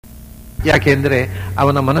ಯಾಕೆಂದ್ರೆ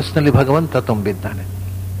ಅವನ ಮನಸ್ಸಿನಲ್ಲಿ ಭಗವಂತ ತುಂಬಿದ್ದಾನೆ.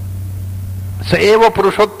 ಸಏವ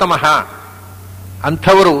ಪುರುಷೋತ್ತಮ,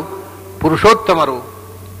 ಅಂಥವರು ಪುರುಷೋತ್ತಮರು.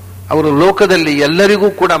 ಅವರು ಲೋಕದಲ್ಲಿ ಎಲ್ಲರಿಗೂ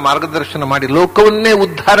ಕೂಡ ಮಾರ್ಗದರ್ಶನ ಮಾಡಿ ಲೋಕವನ್ನೇ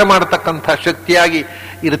ಉದ್ಧಾರ ಮಾಡತಕ್ಕಂಥ ಶಕ್ತಿಯಾಗಿ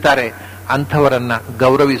ಇರ್ತಾರೆ. ಅಂಥವರನ್ನ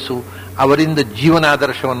ಗೌರವಿಸು, ಅವರಿಂದ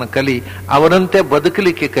ಜೀವನಾದರ್ಶವನ್ನು ಕಲಿ, ಅವರಂತೆ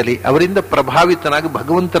ಬದುಕಲಿಕ್ಕೆ ಕಲಿ, ಅವರಿಂದ ಪ್ರಭಾವಿತನಾಗಿ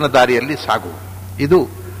ಭಗವಂತನ ದಾರಿಯಲ್ಲಿ ಸಾಗು. ಇದು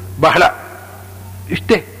ಬಹಳ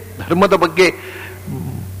ಇಷ್ಟೇ. ಧರ್ಮದ ಬಗ್ಗೆ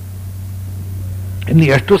ಇನ್ನು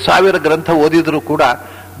ಎಷ್ಟು ಸಾವಿರ ಗ್ರಂಥ ಓದಿದರೂ ಕೂಡ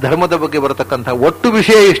ಧರ್ಮದ ಬಗ್ಗೆ ಬರತಕ್ಕಂಥ ಒಟ್ಟು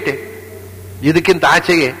ವಿಷಯ ಇಷ್ಟೇ, ಇದಕ್ಕಿಂತ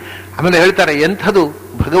ಆಚೆಗೆ. ಆಮೇಲೆ ಹೇಳ್ತಾರೆ ಎಂಥದು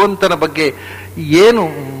ಭಗವಂತನ ಬಗ್ಗೆ ಏನು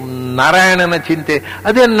ನಾರಾಯಣನ ಚಿಂತೆ,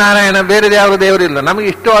 ಅದೇನು ನಾರಾಯಣ, ಬೇರೆ ಯಾವ ದೇವರಿಲ್ಲ, ನಮಗೆ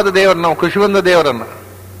ಇಷ್ಟವಾದ ದೇವರು ನಾವು ಖುಷಿ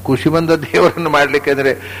ಬಂದ ದೇವರನ್ನು ಮಾಡ್ಲಿಕ್ಕೆ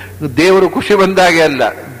ಅಂದ್ರೆ ದೇವರು ಖುಷಿ ಬಂದಾಗೆ ಅಲ್ಲ.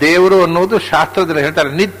 ದೇವರು ಅನ್ನೋದು ಶಾಸ್ತ್ರದಲ್ಲಿ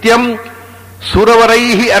ಹೇಳ್ತಾರೆ ನಿತ್ಯಂ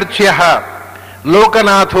ಸುರವರೈಹಿ ಅರ್ಚ್ಯ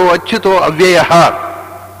ಲೋಕನಾಥೋ ಅಚ್ಯುತೋ ಅವ್ಯಯ.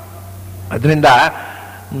 ಅದರಿಂದ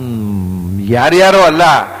ಯಾರ್ಯಾರೋ ಅಲ್ಲ,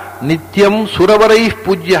 ನಿತ್ಯಂ ಸುರವರೈ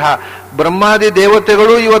ಪೂಜ್ಯ, ಬ್ರಹ್ಮಾದಿ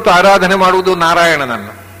ದೇವತೆಗಳು ಇವತ್ತು ಆರಾಧನೆ ಮಾಡುವುದು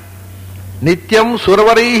ನಾರಾಯಣನನ್ನು. ನಿತ್ಯಂ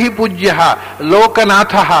ಸುರವರೈ ಪೂಜ್ಯ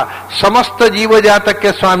ಲೋಕನಾಥ, ಸಮಸ್ತ ಜೀವಜಾತಕ್ಕೆ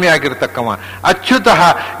ಸ್ವಾಮಿ ಆಗಿರ್ತಕ್ಕವ. ಅಚ್ಯುತಃ,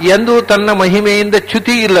 ಎಂದೂ ತನ್ನ ಮಹಿಮೆಯಿಂದ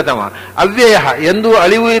ಚ್ಯುತಿ ಇಲ್ಲದವ. ಅವ್ಯಯ, ಎಂದೂ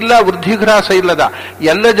ಅಳಿವು ಇಲ್ಲ, ವೃದ್ಧಿಘ್ರಾಸ ಇಲ್ಲದ,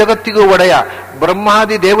 ಎಲ್ಲ ಜಗತ್ತಿಗೂ ಒಡೆಯ,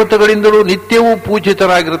 ಬ್ರಹ್ಮಾದಿ ದೇವತೆಗಳಿಂದಲೂ ನಿತ್ಯವೂ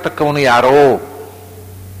ಪೂಜಿತರಾಗಿರತಕ್ಕವನು ಯಾರೋ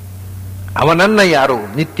ಅವನನ್ನ ಯಾರು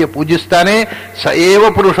ನಿತ್ಯ ಪೂಜಿಸ್ತಾನೆ. ಸಏವ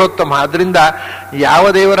ಪುರುಷೋತ್ತಮ. ಆದ್ರಿಂದ ಯಾವ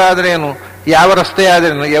ದೇವರಾದ್ರೇನು, ಯಾವ ರಸ್ತೆ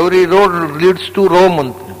ಆದ್ರೇನು, every road leads to Rome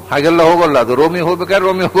ಅಂತ ಹಾಗೆಲ್ಲ ಹೋಗಲ್ಲ. ಅದು ರೋಮಿಗೆ ಹೋಗ್ಬೇಕಾದ್ರೆ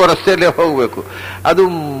ರೋಮಿಗೆ ಹೋಗೋ ರಸ್ತೆಯಲ್ಲೇ ಹೋಗ್ಬೇಕು. ಅದು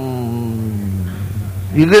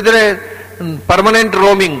ಇಲ್ಲದಿದ್ರೆ ಪರ್ಮನೆಂಟ್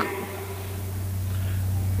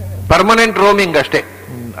ರೋಮಿಂಗ್ ಅಷ್ಟೇ.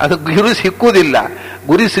 ಅದು ಗುರಿ ಸಿಕ್ಕುವುದಿಲ್ಲ.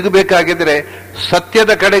 ಗುರಿ ಸಿಗಬೇಕಾಗಿದ್ರೆ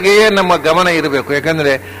ಸತ್ಯದ ಕಡೆಗೆಯೇ ನಮ್ಮ ಗಮನ ಇರಬೇಕು.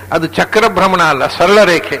 ಯಾಕಂದ್ರೆ ಅದು ಚಕ್ರ ಭ್ರಮಣ ಅಲ್ಲ, ಸರಳ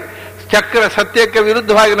ರೇಖೆ. ಚಕ್ರ ಸತ್ಯಕ್ಕೆ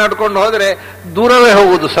ವಿರುದ್ಧವಾಗಿ ನಡ್ಕೊಂಡು ಹೋದರೆ ದೂರವೇ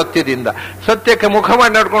ಹೋಗುವುದು ಸತ್ಯದಿಂದ, ಸತ್ಯಕ್ಕೆ ಮುಖ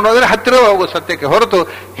ಮಾಡಿ ನಡ್ಕೊಂಡು ಹೋದರೆ ಹತ್ತಿರವೇ ಹೋಗುವುದು ಸತ್ಯಕ್ಕೆ, ಹೊರತು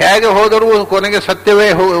ಹೇಗೆ ಹೋದರೂ ಕೊನೆಗೆ ಸತ್ಯವೇ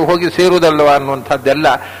ಹೋಗಿ ಸೇರುವುದಲ್ವ ಅನ್ನುವಂಥದ್ದೆಲ್ಲ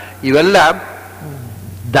ಇವೆಲ್ಲ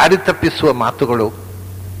ದಾರಿ ತಪ್ಪಿಸುವ ಮಾತುಗಳು.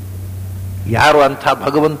 ಯಾರು ಅಂಥ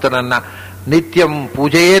ಭಗವಂತನನ್ನ ನಿತ್ಯಂ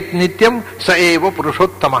ಪೂಜೆಯೇತ್ ನಿತ್ಯಂ ಸಏವ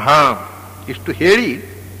ಪುರುಷೋತ್ತಮ. ಇಷ್ಟು ಹೇಳಿ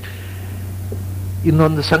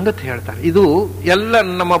ಇನ್ನೊಂದು ಸಂಗತಿ ಹೇಳ್ತಾರೆ. ಇದು ಎಲ್ಲ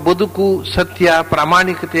ನಮ್ಮ ಬದುಕು ಸತ್ಯ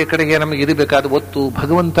ಪ್ರಾಮಾಣಿಕತೆಯ ಕಡೆಗೆ ನಮಗೆ ಇರಬೇಕಾದ ಒತ್ತು,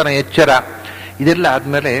 ಭಗವಂತನ ಎಚ್ಚರ. ಇದೆಲ್ಲ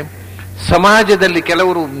ಆದ್ಮೇಲೆ ಸಮಾಜದಲ್ಲಿ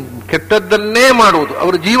ಕೆಲವರು ಕೆಟ್ಟದ್ದನ್ನೇ ಮಾಡುವುದು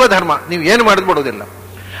ಅವರ ಜೀವಧರ್ಮ, ನೀವು ಏನು ಮಾಡಿದ್ಬಿಡೋದಿಲ್ಲ.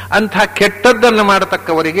 ಅಂಥ ಕೆಟ್ಟದ್ದನ್ನು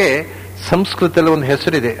ಮಾಡತಕ್ಕವರಿಗೆ ಸಂಸ್ಕೃತದಲ್ಲಿ ಒಂದು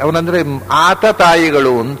ಹೆಸರಿದೆ, ಅವನಂದ್ರೆ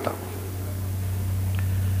ಆತತಾಯಿಗಳು ಅಂತ.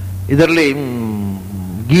 ಇದರಲ್ಲಿ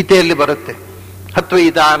ಗೀತೆಯಲ್ಲಿ ಬರುತ್ತೆ,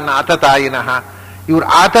 ಹತ್ವೈತಾನ್ನ ಆತತಾಯಿನಃ. ಇವರು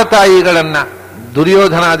ಆತತಾಯಿಗಳನ್ನ,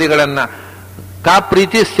 ದುರ್ಯೋಧನಾದಿಗಳನ್ನ, ಕಾ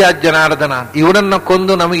ಪ್ರೀತಿ ಸ್ಯಾತ್ ಜನಾರ್ದನ, ಇವರನ್ನ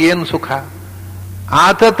ಕೊಂದು ನಮಗೇನು ಸುಖ.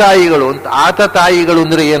 ಆತತಾಯಿಗಳು ಅಂತ. ಆತತಾಯಿಗಳು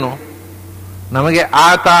ಅಂದ್ರೆ ಏನು? ನಮಗೆ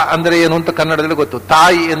ಆತ ಅಂದ್ರೆ ಏನು ಅಂತ ಕನ್ನಡದಲ್ಲಿ ಗೊತ್ತು,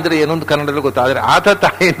 ತಾಯಿ ಅಂದ್ರೆ ಏನು ಅಂತ ಕನ್ನಡದಲ್ಲಿ ಗೊತ್ತು, ಆದ್ರೆ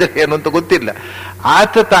ಆತತಾಯಿ ಅಂದ್ರೆ ಏನು ಅಂತ ಗೊತ್ತಿಲ್ಲ.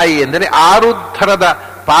 ಆತತಾಯಿ ಎಂದರೆ 6 ಥರದ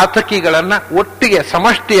ಪಾತಕಿಗಳನ್ನ ಒಟ್ಟಿಗೆ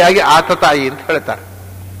ಸಮಷ್ಟಿಯಾಗಿ ಆತತಾಯಿ ಅಂತ ಹೇಳ್ತಾರೆ.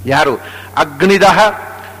 ಯಾರು? ಅಗ್ನಿದಃ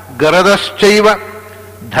ಗರದಶ್ಚೈವ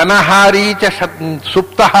ಧನಹಾರೀಚ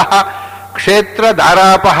ಸುಪ್ತಃ ಕ್ಷೇತ್ರ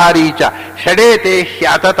ದಾರಾಪಹಾರೀಚ ಷಡೇತೆ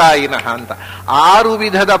ಹ್ಯಾತತಾಯಿನಃ ಅಂತ 6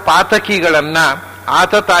 ವಿಧದ ಪಾತಕಿಗಳನ್ನ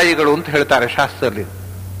ಆತತಾಯಿಗಳು ಅಂತ ಹೇಳ್ತಾರೆ ಶಾಸ್ತ್ರದಲ್ಲಿ.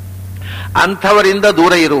 ಅಂಥವರಿಂದ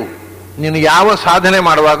ದೂರ ಇರು. ನೀನು ಯಾವ ಸಾಧನೆ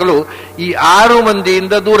ಮಾಡುವಾಗಲೂ ಈ 6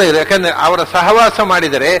 ಮಂದಿಯಿಂದ ದೂರ ಇರು. ಯಾಕಂದ್ರೆ ಅವರ ಸಹವಾಸ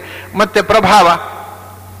ಮಾಡಿದರೆ ಮತ್ತೆ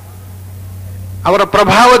ಅವರ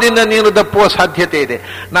ಪ್ರಭಾವದಿಂದ ನೀನು ದಪ್ಪುವ ಸಾಧ್ಯತೆ ಇದೆ.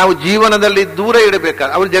 ನಾವು ಜೀವನದಲ್ಲಿ ದೂರ ಇಡಬೇಕಾದ,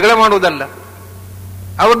 ಅವರು ಜಗಳ ಮಾಡುವುದಲ್ಲ,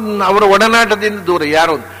 ಅವರ ಒಡನಾಟದಿಂದ ದೂರ.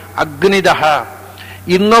 ಯಾರು? ಅಗ್ನಿದಹ,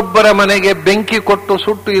 ಇನ್ನೊಬ್ಬರ ಮನೆಗೆ ಬೆಂಕಿ ಕೊಟ್ಟು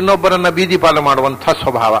ಸುಟ್ಟು ಇನ್ನೊಬ್ಬರನ್ನ ಬೀದಿ ಪಾಲು ಮಾಡುವಂಥ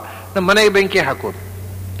ಸ್ವಭಾವ, ನಮ್ಮ ಮನೆಗೆ ಬೆಂಕಿ ಹಾಕೋದು.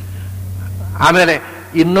 ಆಮೇಲೆ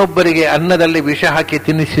ಇನ್ನೊಬ್ಬರಿಗೆ ಅನ್ನದಲ್ಲಿ ವಿಷ ಹಾಕಿ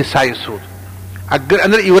ತಿನ್ನಿಸಿ ಸಾಯಿಸುವುದು.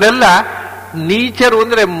 ಅಂದ್ರೆ ಇವರೆಲ್ಲ ನೀಚರು,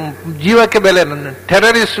 ಅಂದ್ರೆ ಜೀವಕ್ಕೆ ಬೆಲೆ,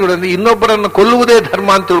 ಟೆರರಿಸ್ಟ್ಗಳು, ಅಂದ್ರೆ ಇನ್ನೊಬ್ಬರನ್ನು ಕೊಲ್ಲುವುದೇ ಧರ್ಮ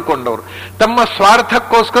ಅಂತ ತಿಳ್ಕೊಂಡವರು, ತಮ್ಮ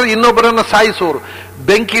ಸ್ವಾರ್ಥಕ್ಕೋಸ್ಕರ ಇನ್ನೊಬ್ಬರನ್ನು ಸಾಯಿಸುವವರು,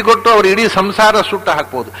 ಬೆಂಕಿ ಕೊಟ್ಟು ಅವರು ಇಡೀ ಸಂಸಾರ ಸುಟ್ಟ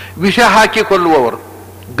ಹಾಕ್ಬೋದು, ವಿಷ ಹಾಕಿ ಕೊಲ್ಲುವವರು.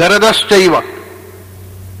 ಗರದಶ್ಚೈವ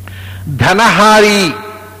ಧನಹಾರಿ,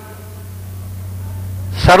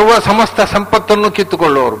 ಸಮಸ್ತ ಸಂಪತ್ತನ್ನು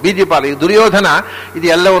ಕಿತ್ತುಕೊಳ್ಳುವವರು, ಬೀದಿಪಾಲು. ಈ ದುರ್ಯೋಧನ ಇದು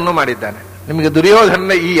ಎಲ್ಲವನ್ನೂ ಮಾಡಿದ್ದಾನೆ. ನಿಮಗೆ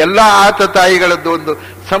ದುರ್ಯೋಧನ ಈ ಎಲ್ಲಾ ಆತತಾಯಿಗಳದ್ದು ಒಂದು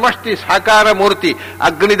ಸಮಷ್ಟಿ ಸಾಕಾರ ಮೂರ್ತಿ.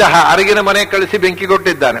 ಅಗ್ನಿದಹ, ಅರಗಿನ ಮನೆ ಕಳಿಸಿ ಬೆಂಕಿ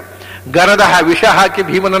ಕೊಟ್ಟಿದ್ದಾನೆ. ಗರದಹ, ವಿಷ ಹಾಕಿ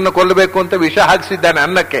ಭೀಮನನ್ನು ಕೊಲ್ಲಬೇಕು ಅಂತ ವಿಷ ಹಾಕಿಸಿದ್ದಾನೆ,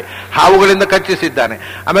 ಅನ್ನಕ್ಕೆ ಹಾವುಗಳಿಂದ ಕಚ್ಚಿಸಿದ್ದಾನೆ.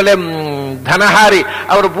 ಆಮೇಲೆ ಧನಹಾರಿ,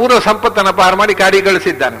 ಅವರು ಪೂರ್ವ ಸಂಪತ್ತನ್ನು ಅಪಹಾರ ಮಾಡಿ ಕಾಡಿ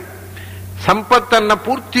ಗಳಿಸಿದ್ದಾನೆ. ಸಂಪತ್ತನ್ನ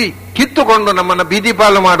ಪೂರ್ತಿ ಕಿತ್ತುಕೊಂಡು ನಮ್ಮನ್ನು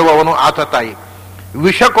ಬೀದಿಪಾಲು ಮಾಡುವವನು ಆತತಾಯಿ.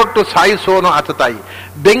 ವಿಷ ಕೊಟ್ಟು ಸಾಯಿಸೋನು ಆತತಾಯಿ,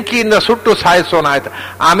 ಬೆಂಕಿಯಿಂದ ಸುಟ್ಟು ಸಾಯಿಸೋನು ಆಯ್ತು.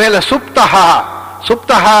 ಆಮೇಲೆ ಸುಪ್ತಃ,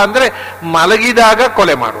 ಸುಪ್ತಃ ಅಂದ್ರೆ ಮಲಗಿದಾಗ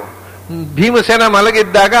ಕೊಲೆ ಮಾಡುವ. ಭೀಮಸೇನ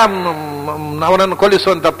ಮಲಗಿದ್ದಾಗ ಅವನನ್ನು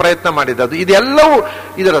ಕೊಲ್ಲಿಸುವಂತ ಪ್ರಯತ್ನ ಮಾಡಿದ್ದದು. ಇದೆಲ್ಲವೂ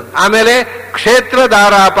ಇದರದ್ದು. ಆಮೇಲೆ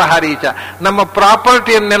ಕ್ಷೇತ್ರದಾರಾಪಹಾರೀಚ, ನಮ್ಮ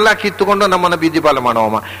ಪ್ರಾಪರ್ಟಿಯನ್ನೆಲ್ಲ ಕಿತ್ತುಕೊಂಡು ನಮ್ಮನ್ನು ಬೀದಿಪಾಲ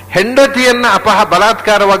ಮಾಡುವವ. ಹೆಂಡತಿಯನ್ನ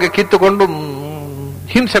ಬಲಾತ್ಕಾರವಾಗಿ ಕಿತ್ತುಕೊಂಡು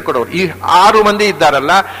ಹಿಂಸೆ ಕೊಡೋರು. ಈ 6 ಮಂದಿ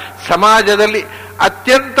ಇದ್ದಾರಲ್ಲ, ಸಮಾಜದಲ್ಲಿ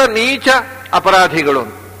ಅತ್ಯಂತ ನೀಚ ಅಪರಾಧಿಗಳು,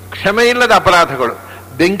 ಕ್ಷಮೆಯಿಲ್ಲದ ಅಪರಾಧಗಳು.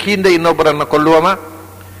 ಬೆಂಕಿಯಿಂದ ಇನ್ನೊಬ್ಬರನ್ನು ಕೊಲ್ಲುವವ,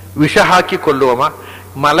 ವಿಷ ಹಾಕಿ ಕೊಲ್ಲುವವ,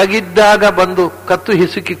 ಮಲಗಿದ್ದಾಗ ಬಂದು ಕತ್ತು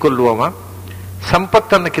ಹಿಸುಕಿ ಕೊಲ್ಲುವವ,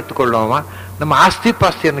 ಸಂಪತ್ತನ್ನು ಕಿತ್ತುಕೊಳ್ಳುವವ, ನಮ್ಮ ಆಸ್ತಿ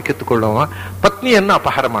ಪಾಸ್ತಿಯನ್ನು ಕಿತ್ತುಕೊಳ್ಳುವವ, ಪತ್ನಿಯನ್ನು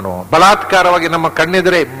ಅಪಹಾರ ಮಾಡುವವ, ಬಲಾತ್ಕಾರವಾಗಿ ನಮ್ಮ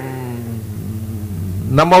ಕಣ್ಣೆದುರೇ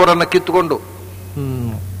ನಮ್ಮವರನ್ನು ಕಿತ್ತುಕೊಂಡು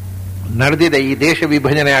ನಡೆದಿದೆ ಈ ದೇಶ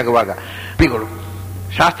ವಿಭಜನೆ ಆಗುವಾಗ. ಪಾಪಿಗಳು,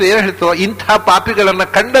 ಶಾಸ್ತ್ರ ಏನು ಹೇಳ್ತೋ, ಇಂಥ ಪಾಪಿಗಳನ್ನ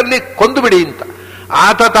ಕಂಡಲ್ಲಿ ಕೊಂದು ಬಿಡಿ ಅಂತ.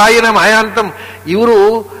 ಆತ ತಾಯಿನ ಮಾಯಾಂತಂ.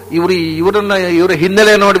 ಇವರ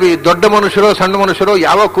ಹಿನ್ನೆಲೆ ನೋಡ್ಬಿ, ದೊಡ್ಡ ಮನುಷ್ಯರೋ ಸಣ್ಣ ಮನುಷ್ಯರೋ,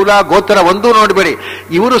 ಯಾವ ಕುಲ ಗೋತ್ರ ಒಂದೂ ನೋಡ್ಬೇಡಿ.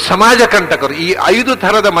 ಇವರು ಸಮಾಜ ಕಂಟಕರು. ಈ 5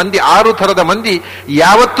 ಥರದ ಮಂದಿ 6 ಥರದ ಮಂದಿ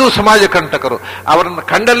ಯಾವತ್ತೂ ಸಮಾಜ ಕಂಟಕರು. ಅವರನ್ನು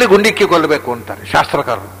ಕಂಡಲ್ಲಿ ಗುಂಡಿಕ್ಕಿ ಕೊಲ್ಲಬೇಕು ಅಂತಾರೆ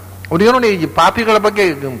ಶಾಸ್ತ್ರಕಾರರು. ಅವ್ರು ನೋಡಿ, ಈ ಪಾಪಿಗಳ ಬಗ್ಗೆ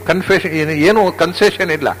ಏನು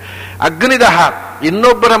ಕನ್ಸೆಷನ್ ಇಲ್ಲ. ಅಗ್ನಿದಹ,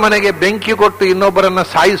 ಇನ್ನೊಬ್ಬರ ಮನೆಗೆ ಬೆಂಕಿ ಕೊಟ್ಟು ಇನ್ನೊಬ್ಬರನ್ನ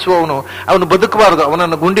ಸಾಯಿಸುವವನು, ಅವನು ಬದುಕಬಾರದು,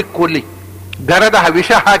 ಅವನನ್ನು ಗುಂಡಿಕ್ಕಿ ಕೊಲ್ಲಿ. ಗರದಹ,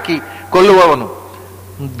 ವಿಷ ಹಾಕಿ ಕೊಲ್ಲುವವನು.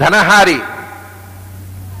 ಧನಹಾರಿ,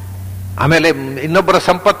 ಆಮೇಲೆ ಇನ್ನೊಬ್ಬರ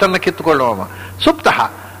ಸಂಪತ್ತನ್ನು ಕಿತ್ತುಕೊಳ್ಳುವವ. ಸುಪ್ತಃ,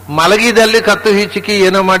 ಮಲಗಿದಲ್ಲಿ ಕತ್ತು ಹಿಚಿಕಿ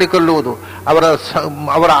ಏನೋ ಮಾಡಿಕೊಳ್ಳುವುದು,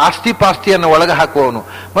 ಅವರ ಆಸ್ತಿ ಪಾಸ್ತಿಯನ್ನು ಒಳಗೆ ಹಾಕುವವನು,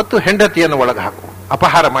 ಮತ್ತು ಹೆಂಡತಿಯನ್ನು ಒಳಗೆ ಹಾಕುವ,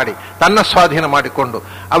 ಅಪಹಾರ ಮಾಡಿ ತನ್ನ ಸ್ವಾಧೀನ ಮಾಡಿಕೊಂಡು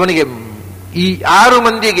ಅವನಿಗೆ. ಈ 6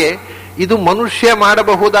 ಮಂದಿಗೆ ಇದು ಮನುಷ್ಯ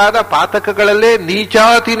ಮಾಡಬಹುದಾದ ಪಾತಕಗಳಲ್ಲೇ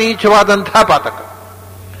ನೀಚಾತಿ ನೀಚವಾದಂತಹ ಪಾತಕ.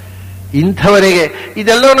 ಇಂಥವರಿಗೆ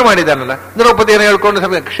ಇದೆಲ್ಲವನ್ನೂ ಮಾಡಿದಾನಲ್ಲ. ದ್ರೌಪದಿಯನ್ನು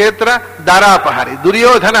ಹೇಳ್ಕೊಂಡು ಕ್ಷೇತ್ರ ದಾರಾಪಹಾರಿ.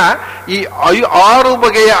 ದುರ್ಯೋಧನ ಈ 6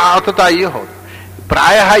 ಬಗೆಯ ಆತತಾಯಿಯೂ ಹೌದು.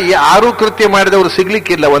 ಪ್ರಾಯ ಈ 6 ಕೃತ್ಯ ಮಾಡಿದವರು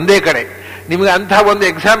ಸಿಗ್ಲಿಕ್ಕಿಲ್ಲ ಒಂದೇ ಕಡೆ. ನಿಮಗೆ ಅಂಥ ಒಂದು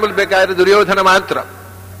ಎಕ್ಸಾಂಪಲ್ ಬೇಕಾದ್ರೆ ದುರ್ಯೋಧನ ಮಾತ್ರ,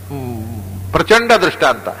 ಪ್ರಚಂಡ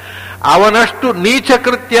ದೃಷ್ಟಾಂತ. ಅವನಷ್ಟು ನೀಚ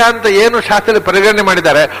ಕೃತ್ಯ ಅಂತ ಏನು ಶಾಸ್ತ್ರದಲ್ಲಿ ಪರಿಗಣನೆ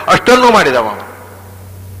ಮಾಡಿದ್ದಾರೆ ಅಷ್ಟನ್ನೂ ಮಾಡಿದವ.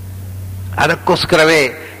 ಅದಕ್ಕೋಸ್ಕರವೇ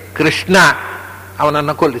ಕೃಷ್ಣ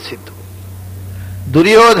ಅವನನ್ನು ಕೊಲ್ಲಿಸಿದ್ದು.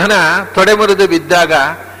 ದುರ್ಯೋಧನ ತೊಡೆ ಮುರಿದು ಬಿದ್ದಾಗ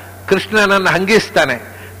ಕೃಷ್ಣನನ್ನು ಹಂಗಿಸ್ತಾನೆ,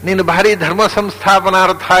 ನೀನು ಭಾರಿ ಧರ್ಮ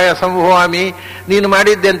ಸಂಸ್ಥಾಪನಾರ್ಥಾಯ ಸಂಭವಾಮಿ, ನೀನು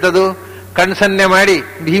ಮಾಡಿದ್ದೆಂಥದ್ದು? ಕಣ್ಸನ್ನೆ ಮಾಡಿ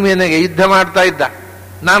ಭೀಮನಿಗೆ ಯುದ್ಧ ಮಾಡ್ತಾ ಇದ್ದ,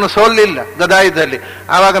 ನಾನು ಸೋಲಿಲ್ಲ ಗದಾಯುಧದಲ್ಲಿ.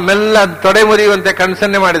 ಆವಾಗ ಮೆಲ್ಲ ತೊಡೆ ಮುರಿಯುವಂತೆ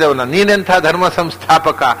ಕಣ್ಸನ್ನೆ ಮಾಡಿದವನ, ನೀನೆಂಥ ಧರ್ಮ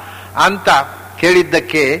ಸಂಸ್ಥಾಪಕ ಅಂತ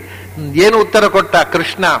ಕೇಳಿದ್ದಕ್ಕೆ ಏನು ಉತ್ತರ ಕೊಟ್ಟ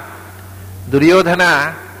ಕೃಷ್ಣ? ದುರ್ಯೋಧನ,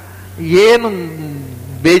 ಏನು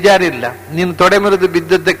ಬೇಜಾರಿಲ್ಲ, ನೀನು ತೊಡೆ ಮುರಿದು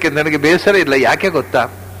ಬಿದ್ದದ್ದಕ್ಕೆ ನನಗೆ ಬೇಸರ ಇಲ್ಲ. ಯಾಕೆ ಗೊತ್ತಾ?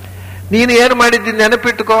 ನೀನು ಏನು ಮಾಡಿದ್ದೀನಿ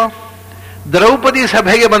ನೆನಪಿಟ್ಟುಕೋ. ದ್ರೌಪದಿ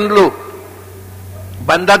ಸಭೆಗೆ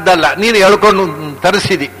ಬಂದದ್ದಲ್ಲ, ನೀನು ಹೇಳ್ಕೊಂಡು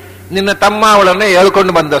ತರಿಸಿದಿ. ನಿನ್ನ ತಮ್ಮ ಅವಳನ್ನ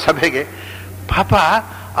ಹೇಳ್ಕೊಂಡು ಬಂದ ಸಭೆಗೆ. ಪಾಪ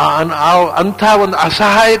ಅಂಥ ಒಂದು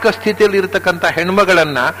ಅಸಹಾಯಕ ಸ್ಥಿತಿಯಲ್ಲಿ ಇರತಕ್ಕಂಥ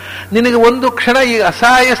ಹೆಣ್ಮಗಳನ್ನ ನಿನಗೆ ಒಂದು ಕ್ಷಣ ಈ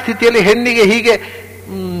ಅಸಹಾಯ ಸ್ಥಿತಿಯಲ್ಲಿ ಹೆಣ್ಣಿಗೆ ಹೀಗೆ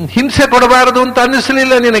ಹಿಂಸೆ ಕೊಡಬಾರದು ಅಂತ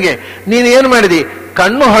ಅನ್ನಿಸಲಿಲ್ಲ ನಿನಗೆ. ನೀನು ಏನು ಮಾಡಿದಿ?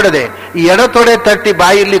 ಕಣ್ಣು ಹೊಡೆದೆ, ಎಡತೊಡೆ ತಟ್ಟಿ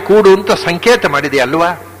ಬಾಯಲ್ಲಿ ಕೂಡು ಅಂತ ಸಂಕೇತ ಮಾಡಿದೆ ಅಲ್ವಾ?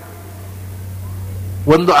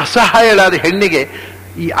 ಒಂದು ಅಸಹಾಯಳಾದ ಹೆಣ್ಣಿಗೆ,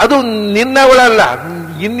 ಅದು ನಿನ್ನವಳಲ್ಲ,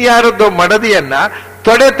 ಇನ್ಯಾರದ್ದೋ ಮಡದಿಯನ್ನ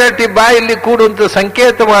ತೊಡೆ ತಟ್ಟಿ ಬಾಯಲ್ಲಿ ಕೂಡು ಅಂತ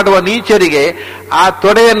ಸಂಕೇತ ಮಾಡುವ ನೀಚರಿಗೆ ಆ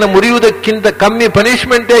ತೊಡೆಯನ್ನು ಮುರಿಯುವುದಕ್ಕಿಂತ ಕಮ್ಮಿ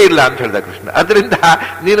ಪನಿಷ್ಮೆಂಟೇ ಇಲ್ಲ ಅಂತ ಹೇಳಿದ ಕೃಷ್ಣ. ಅದರಿಂದ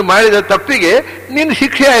ನೀನು ಮಾಡಿದ ತಪ್ಪಿಗೆ ನೀನು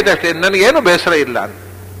ಶಿಕ್ಷೆ ಆಯ್ತಷ್ಟೇ, ನನಗೇನು ಬೇಸರ ಇಲ್ಲ ಅಂತ.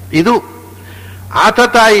 ಇದು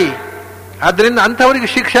ಆತತಾಯಿ. ಆದ್ರಿಂದ ಅಂಥವ್ರಿಗೆ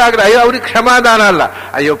ಶಿಕ್ಷೆ ಆಗಲಿ, ಅಯ್ಯೋ ಅವ್ರಿಗೆ ಕ್ಷಮಾದಾನ ಅಲ್ಲ.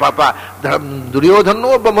 ಅಯ್ಯೋ ಪಾಪ ದುರ್ಯೋಧನೂ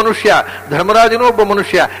ಒಬ್ಬ ಮನುಷ್ಯ, ಧರ್ಮರಾಜನೂ ಒಬ್ಬ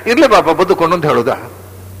ಮನುಷ್ಯ, ಇರ್ಲಿ ಪಾಪ ಬದುಕೊಂಡು ಅಂತ ಹೇಳುದ?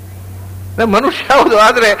 ಮನುಷ್ಯ ಹೌದು,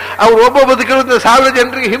 ಆದ್ರೆ ಅವ್ರು ಒಬ್ಬ ಬದುಕಿರೋದು 1000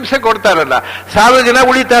 ಜನರಿಗೆ ಹಿಂಸೆ ಕೊಡ್ತಾರಲ್ಲ, 1000 ಜನ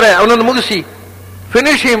ಉಳಿತಾರೆ, ಅವನನ್ನು ಮುಗಿಸಿ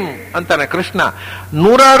ಫಿನಿಶ್ ಹಿಮ್ ಅಂತಾನೆ ಕೃಷ್ಣ.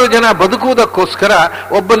 100 ಜನ ಬದುಕುವುದಕ್ಕೋಸ್ಕರ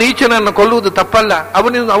ಒಬ್ಬ ನೀಚನನ್ನು ಕೊಲ್ಲುವುದು ತಪ್ಪಲ್ಲ.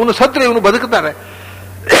 ಅವನು ಸತ್ರೆ ಇವನು ಬದುಕುತ್ತಾರೆ.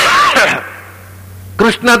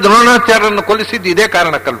 ಕೃಷ್ಣ ದ್ರೋಣಾಚಾರ್ಯರನ್ನು ಕೊಲ್ಲಿಸಿದ್ದು ಇದೇ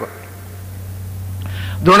ಕಾರಣಕ್ಕಲ್ವ?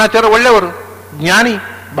 ದ್ರೋಣಾಚಾರ್ಯ ಒಳ್ಳೆಯವರು, ಜ್ಞಾನಿ,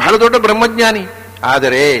 ಬಹಳ ದೊಡ್ಡ ಬ್ರಹ್ಮಜ್ಞಾನಿ.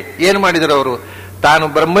 ಆದರೆ ಏನು ಮಾಡಿದರು ಅವರು? ತಾನು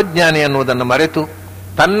ಬ್ರಹ್ಮಜ್ಞಾನಿ ಅನ್ನುವುದನ್ನು ಮರೆತು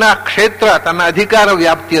ತನ್ನ ಕ್ಷೇತ್ರ, ತನ್ನ ಅಧಿಕಾರ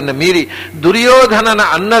ವ್ಯಾಪ್ತಿಯನ್ನು ಮೀರಿ ದುರ್ಯೋಧನನ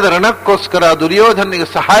ಅನ್ನದ ರಣಕ್ಕೋಸ್ಕರ ದುರ್ಯೋಧನಿಗೆ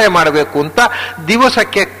ಸಹಾಯ ಮಾಡಬೇಕು ಅಂತ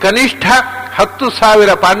ದಿವಸಕ್ಕೆ ಕನಿಷ್ಠ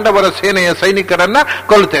 10,000 ಪಾಂಡವರ ಸೇನೆಯ ಸೈನಿಕರನ್ನ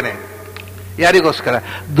ಕೊಲ್ತೇನೆ. ಯಾರಿಗೋಸ್ಕರ?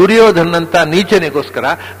 ದುರ್ಯೋಧನಂತ ನೀಚನಿಗೋಸ್ಕರ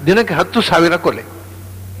ದಿನಕ್ಕೆ 10,000 ಕೊಲೆ.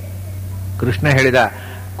 ಕೃಷ್ಣ ಹೇಳಿದ,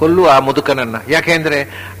 ಕೊಲ್ಲು ಆ ಮುದುಕನನ್ನ. ಯಾಕೆಂದ್ರೆ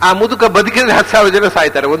ಆ ಮುದುಕ ಬದುಕಿದ್ರೆ 10,000 ಜನ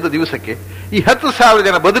ಸಾಯ್ತಾರೆ ಒಂದು ದಿವಸಕ್ಕೆ. ಈ 10,000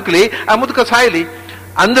 ಜನ ಬದುಕಲಿ, ಆ ಮುದುಕ ಸಾಯಲಿ.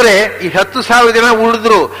 ಅಂದ್ರೆ ಈ 10,000 ಜನ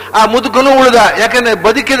ಉಳಿದ್ರು, ಆ ಮುದುಕನು ಉಳಿದ. ಯಾಕಂದ್ರೆ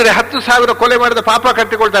ಬದುಕಿದ್ರೆ 10,000 ಕೊಲೆ ಮಾಡಿದ ಪಾಪ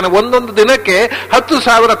ಕಟ್ಟಿಕೊಳ್ತಾನೆ. ಒಂದೊಂದು ದಿನಕ್ಕೆ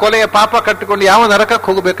 10,000 ಕೊಲೆಯ ಪಾಪ ಕಟ್ಟಿಕೊಂಡು ಯಾವ ನರಕಕ್ಕೆ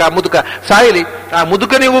ಹೋಗಬೇಕು? ಆ ಮುದುಕ ಸಾಯಲಿ, ಆ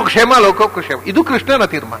ಮುದುಕನಿಗೂ ಕ್ಷೇಮ, ಲೋಕಕ್ಕೂ ಕ್ಷೇಮ. ಇದು ಕೃಷ್ಣನ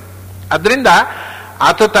ತೀರ್ಮಾನ. ಅದರಿಂದ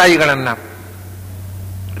ಆತತಾಯಿಗಳನ್ನ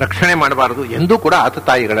ರಕ್ಷಣೆ ಮಾಡಬಾರದು, ಎಂದೂ ಕೂಡ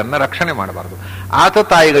ಆತತಾಯಿಗಳನ್ನ ರಕ್ಷಣೆ ಮಾಡಬಾರದು.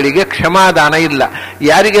 ಆತತಾಯಿಗಳಿಗೆ ಕ್ಷಮಾದಾನ ಇಲ್ಲ.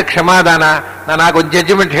 ಯಾರಿಗೆ ಕ್ಷಮಾದಾನ? ನಾನು ಆಗೊಂದು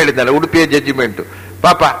ಜಡ್ಜಿಮೆಂಟ್ ಹೇಳಿದ್ದಲ್ಲ, ಉಡುಪಿಯ ಜಡ್ಜಿಮೆಂಟ್.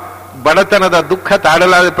 ಪಾಪ ಬಡತನದ ದುಃಖ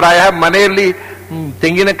ತಾಳಲಾದ ಪ್ರಾಯ ಮನೆಯಲ್ಲಿ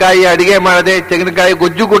ತೆಂಗಿನಕಾಯಿ ಅಡಿಗೆ ಮಾಡದೆ, ತೆಂಗಿನಕಾಯಿ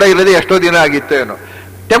ಗೊಜ್ಜು ಕೂಡ ಇಲ್ಲದೆ ಎಷ್ಟೋ ದಿನ ಆಗಿತ್ತು ಏನೋ.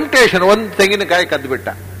 ಟೆಂಪ್ಟೇಷನ್, ಒಂದು ತೆಂಗಿನಕಾಯಿ ಕದ್ದುಬಿಟ್ಟ.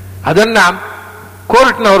 ಅದನ್ನ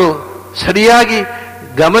ಕೋರ್ಟ್ನವರು ಸರಿಯಾಗಿ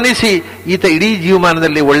ಗಮನಿಸಿ, ಈತ ಇಡೀ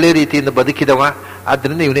ಜೀವಮಾನದಲ್ಲಿ ಒಳ್ಳೆ ರೀತಿಯಿಂದ ಬದುಕಿದವ,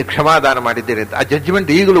 ಆದ್ರಿಂದ ಇವನಿಗೆ ಕ್ಷಮಾದಾನ ಮಾಡಿದ್ದೇನೆ ಅಂತ. ಆ ಜಡ್ಜ್ಮೆಂಟ್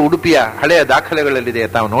ಈಗಲೂ ಉಡುಪಿಯ ಹಳೆಯ ದಾಖಲೆಗಳಲ್ಲಿದೆ,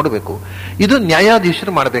 ತಾವು ನೋಡಬೇಕು. ಇದು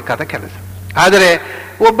ನ್ಯಾಯಾಧೀಶರು ಮಾಡಬೇಕಾದ ಕೆಲಸ. ಆದರೆ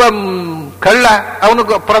ಒಬ್ಬ ಕಳ್ಳ, ಅವನು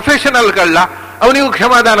ಪ್ರೊಫೆಷನಲ್ ಕಳ್ಳ, ಅವನಿಗೂ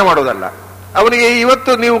ಕ್ಷಮಾದಾನ ಮಾಡೋದಲ್ಲ. ಅವನಿಗೆ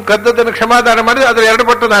ಇವತ್ತು ನೀವು ಕದ್ದದನ್ನು ಕ್ಷಮಾದಾನ ಮಾಡಿದ್ರೆ ಅದರ 2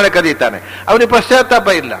 ಪಟ್ಟು ನಾಳೆ ಕದೀತಾನೆ. ಅವನಿಗೆ ಪಶ್ಚಾತ್ತಾಪ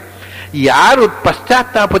ಇಲ್ಲ. ಯಾರು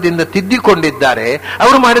ಪಶ್ಚಾತ್ತಾಪದಿಂದ ತಿದ್ದಿಕೊಂಡಿದ್ದಾರೆ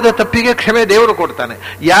ಅವರು ಮಾಡಿದ ತಪ್ಪಿಗೆ ಕ್ಷಮೆ ದೇವರು ಕೊಡ್ತಾನೆ.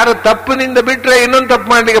 ಯಾರು ತಪ್ಪಿನಿಂದ ಬಿಟ್ಟರೆ ಇನ್ನೊಂದು ತಪ್ಪು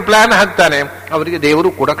ಮಾಡಲಿಕ್ಕೆ ಪ್ಲಾನ್ ಹಾಕ್ತಾನೆ, ಅವರಿಗೆ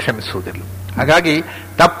ದೇವರು ಕೂಡ ಕ್ಷಮಿಸುವುದಿಲ್ಲ. ಹಾಗಾಗಿ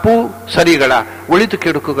ತಪ್ಪು ಸರಿಗಳ, ಒಳಿತು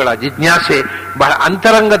ಕೆಡುಕುಗಳ ಜಿಜ್ಞಾಸೆ ಬಹಳ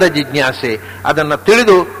ಅಂತರಂಗದ ಜಿಜ್ಞಾಸೆ. ಅದನ್ನು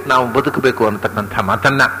ತಿಳಿದು ನಾವು ಬದುಕಬೇಕು ಅನ್ನತಕ್ಕಂಥ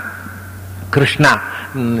ಮಾತನ್ನ ಕೃಷ್ಣ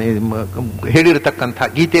ಹೇಳಿರತಕ್ಕಂಥ,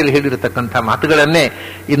 ಗೀತೆಯಲ್ಲಿ ಹೇಳಿರತಕ್ಕಂಥ ಮಾತುಗಳನ್ನೇ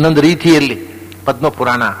ಇನ್ನೊಂದು ರೀತಿಯಲ್ಲಿ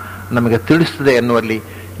ಪದ್ಮಪುರಾಣ ನಮಗೆ ತಿಳಿಸ್ತದೆ ಎನ್ನುವಲ್ಲಿ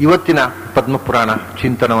ಇವತ್ತಿನ ಪದ್ಮಪುರಾಣ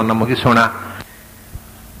ಚಿಂತನವನ್ನು ಮುಗಿಸೋಣ.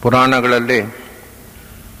 ಪುರಾಣಗಳಲ್ಲಿ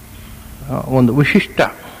ಒಂದು ವಿಶಿಷ್ಟ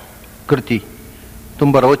ಕೃತಿ,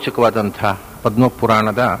 ತುಂಬ ರೋಚಕವಾದಂಥ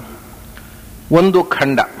ಪದ್ಮಪುರಾಣದ ಒಂದು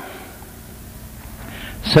ಖಂಡ,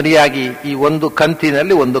 ಸರಿಯಾಗಿ ಈ ಒಂದು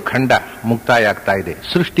ಕಂತಿನಲ್ಲಿ ಒಂದು ಖಂಡ ಮುಕ್ತಾಯ ಆಗ್ತಾ ಇದೆ.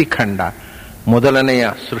 ಸೃಷ್ಟಿಖಂಡ, ಮೊದಲನೆಯ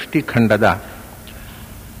ಸೃಷ್ಟಿಖಂಡದ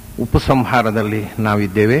ಉಪಸಂಹಾರದಲ್ಲಿ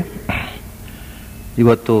ನಾವಿದ್ದೇವೆ.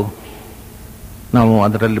 ಇವತ್ತು ನಾವು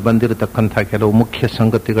ಅದರಲ್ಲಿ ಬಂದಿರತಕ್ಕಂಥ ಕೆಲವು ಮುಖ್ಯ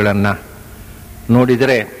ಸಂಗತಿಗಳನ್ನು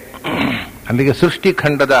ನೋಡಿದರೆ ಅಲ್ಲಿಗೆ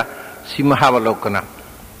ಸೃಷ್ಟಿಖಂಡದ ಸಿಂಹಾವಲೋಕನ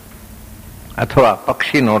ಅಥವಾ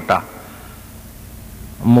ಪಕ್ಷಿ ನೋಟ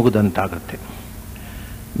ಮುಗಿದಂತಾಗುತ್ತೆ.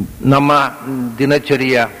 ನಮ್ಮ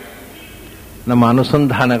ದಿನಚರಿಯ, ನಮ್ಮ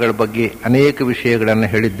ಅನುಸಂಧಾನಗಳ ಬಗ್ಗೆ ಅನೇಕ ವಿಷಯಗಳನ್ನು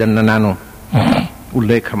ಹೇಳಿದ್ದನ್ನು ನಾನು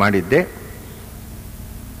ಉಲ್ಲೇಖ ಮಾಡಿದ್ದೆ.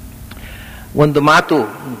 ಒಂದು ಮಾತು,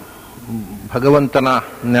 ಭಗವಂತನ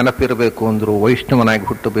ನೆನಪಿರಬೇಕು ಅಂದರು, ವೈಷ್ಣವನಾಗಿ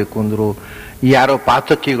ಹುಟ್ಟಬೇಕು ಅಂದರು, ಯಾರೋ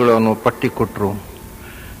ಪಾತಕಿಗಳನ್ನು ಪಟ್ಟಿ ಕೊಟ್ಟರು.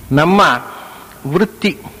 ನಮ್ಮ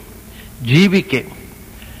ವೃತ್ತಿ, ಜೀವಿಕೆ,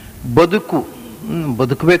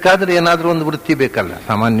 ಬದುಕಬೇಕಾದ್ರೆ ಏನಾದರೂ ಒಂದು ವೃತ್ತಿ ಬೇಕಲ್ಲ.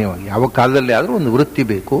 ಸಾಮಾನ್ಯವಾಗಿ ಯಾವ ಕಾಲದಲ್ಲಿ ಆದರೂ ಒಂದು ವೃತ್ತಿ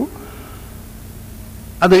ಬೇಕು.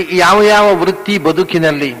 ಅದು ಯಾವ ಯಾವ ವೃತ್ತಿ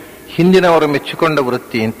ಬದುಕಿನಲ್ಲಿ ಹಿಂದಿನವರು ಮೆಚ್ಚಿಕೊಂಡ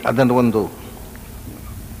ವೃತ್ತಿ ಅಂತ, ಅದನ್ನು ಒಂದು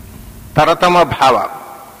ತರತಮ ಭಾವ.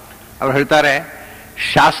 ಅವರು ಹೇಳ್ತಾರೆ,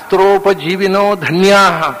 ಶಾಸ್ತ್ರೋಪಜೀವಿನೋ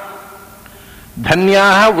ಧನ್ಯಾಹ,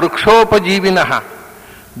 ಧನ್ಯಾಹ ವೃಕ್ಷೋಪಜೀವಿನಃ,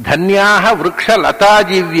 ಧನ್ಯಾಹ ವೃಕ್ಷ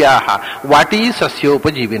ಲತಾಜೀವ್ಯಾಹ, ವಾಟೀ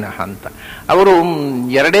ಸಸ್ಯೋಪಜೀವಿನಃ ಅಂತ. ಅವರು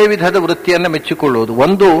 2 ವಿಧದ ವೃತ್ತಿಯನ್ನು ಮೆಚ್ಚಿಕೊಳ್ಳುವುದು.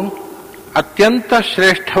 ಒಂದು ಅತ್ಯಂತ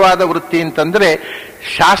ಶ್ರೇಷ್ಠವಾದ ವೃತ್ತಿ ಅಂತಂದ್ರೆ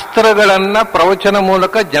ಶಾಸ್ತ್ರಗಳನ್ನ ಪ್ರವಚನ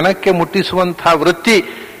ಮೂಲಕ ಜನಕ್ಕೆ ಮುಟ್ಟಿಸುವಂತಹ ವೃತ್ತಿ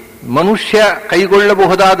ಮನುಷ್ಯ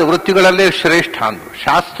ಕೈಗೊಳ್ಳಬಹುದಾದ ವೃತ್ತಿಗಳಲ್ಲೇ ಶ್ರೇಷ್ಠ ಅಂದರು.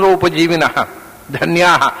 ಶಾಸ್ತ್ರೋಪಜೀವಿನಃ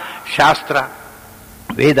ಧನ್ಯಾಹ, ಶಾಸ್ತ್ರ,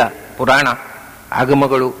 ವೇದ, ಪುರಾಣ,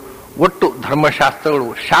 ಆಗಮಗಳು, ಒಟ್ಟು ಧರ್ಮಶಾಸ್ತ್ರಗಳು,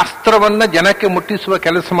 ಶಾಸ್ತ್ರವನ್ನ ಜನಕ್ಕೆ ಮುಟ್ಟಿಸುವ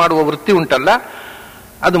ಕೆಲಸ ಮಾಡುವ ವೃತ್ತಿ ಉಂಟಲ್ಲ,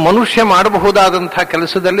 ಅದು ಮನುಷ್ಯ ಮಾಡಬಹುದಾದಂತಹ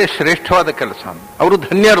ಕೆಲಸದಲ್ಲೇ ಶ್ರೇಷ್ಠವಾದ ಕೆಲಸ. ಅವರು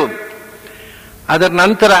ಧನ್ಯರು. ಅದರ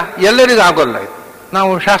ನಂತರ ಎಲ್ಲರಿಗೂ ಆಗೋಲ್ಲ.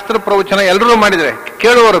 ನಾವು ಶಾಸ್ತ್ರ ಪ್ರವಚನ ಎಲ್ಲರೂ ಮಾಡಿದರೆ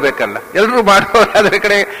ಕೇಳುವವರು ಬೇಕಲ್ಲ. ಎಲ್ಲರೂ ಮಾಡುವವರು ಅದರ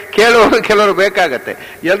ಕಡೆ ಕೇಳುವವರು ಕೆಲವರು ಬೇಕಾಗತ್ತೆ.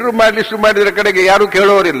 ಎಲ್ಲರೂ ಮಾಡಲಿ ಶುರು ಮಾಡಿದ್ರ ಕಡೆಗೆ ಯಾರೂ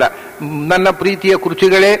ಕೇಳುವವರಿಲ್ಲ. ನನ್ನ ಪ್ರೀತಿಯ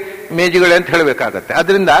ಕುರ್ಚಿಗಳೇ ಮೇಜುಗಳೇ ಅಂತ ಹೇಳಬೇಕಾಗತ್ತೆ.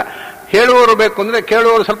 ಅದರಿಂದ ಹೇಳುವವರು ಬೇಕು ಅಂದ್ರೆ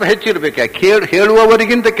ಕೇಳುವವರು ಸ್ವಲ್ಪ ಹೆಚ್ಚಿರಬೇಕು.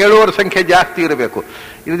 ಹೇಳುವವರಿಗಿಂತ ಕೇಳುವವರ ಸಂಖ್ಯೆ ಜಾಸ್ತಿ ಇರಬೇಕು.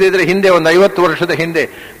 ಇಲ್ಲದಿದ್ರೆ ಹಿಂದೆ ಒಂದು 50 ವರ್ಷದ ಹಿಂದೆ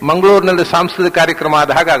ಮಂಗಳೂರಿನಲ್ಲಿ ಸಾಂಸ್ಕೃತಿಕ ಕಾರ್ಯಕ್ರಮ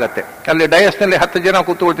ಆದ ಹಾಗಾಗತ್ತೆ. ಅಲ್ಲಿ ಡಯಸ್ನಲ್ಲಿ 10 ಜನ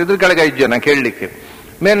ಕೂತ್ಕೊಳ್ತಿದ್ರು, ಕೆಳಗೆ 5 ಜನ ಕೇಳಲಿಕ್ಕೆ,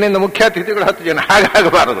 ಮೇಲಿನಿಂದ ಮುಖ್ಯ ಅತಿಥಿಗಳು 10 ಜನ.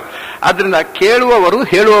 ಹಾಗಾಗಬಾರದು. ಆದ್ರಿಂದ ಕೇಳುವವರು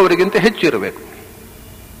ಹೇಳುವವರಿಗಿಂತ ಹೆಚ್ಚು ಇರಬೇಕು.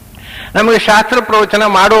 ನಮಗೆ ಶಾಸ್ತ್ರ ಪ್ರವಚನ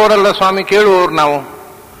ಮಾಡುವವರಲ್ಲ ಸ್ವಾಮಿ, ಕೇಳುವವರು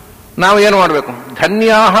ನಾವು ಏನು ಮಾಡಬೇಕು?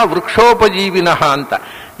 ಧನ್ಯಾಹ ವೃಕ್ಷೋಪಜೀವಿನಃ ಅಂತ.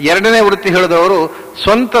 2ನೇ ವೃತ್ತಿ ಹೇಳಿದವರು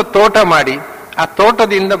ಸ್ವಂತ ತೋಟ ಮಾಡಿ ಆ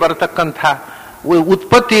ತೋಟದಿಂದ ಬರತಕ್ಕಂಥ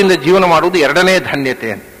ಉತ್ಪತ್ತಿಯಿಂದ ಜೀವನ ಮಾಡುವುದು 2ನೇ ಧನ್ಯತೆ,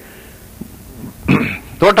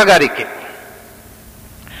 ತೋಟಗಾರಿಕೆ.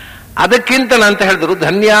 ಅದಕ್ಕಿಂತ ಅಂತ ಹೇಳಿದ್ರು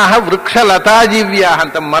ಧನ್ಯಾಹ ವೃಕ್ಷ ಲತಾಜೀವ್ಯ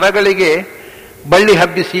ಅಂತ. ಮರಗಳಿಗೆ ಬಳ್ಳಿ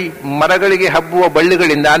ಹಬ್ಬಿಸಿ, ಮರಗಳಿಗೆ ಹಬ್ಬುವ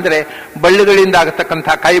ಬಳ್ಳಿಗಳಿಂದ, ಅಂದ್ರೆ ಬಳ್ಳಿಗಳಿಂದ ಆಗತಕ್ಕಂಥ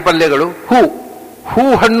ಕಾಯಿಪಲ್ಯಗಳು, ಹೂ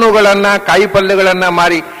ಹಣ್ಣುಗಳನ್ನ, ಕಾಯಿಪಲ್ಯಗಳನ್ನ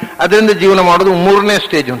ಮಾರಿ ಅದರಿಂದ ಜೀವನ ಮಾಡೋದು 3ನೇ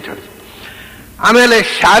ಸ್ಟೇಜ್ ಅಂತ ಹೇಳಿದ್ರು. ಆಮೇಲೆ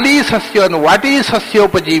ಶಾಲೀ ಸಸ್ಯ, ವಾಟೀ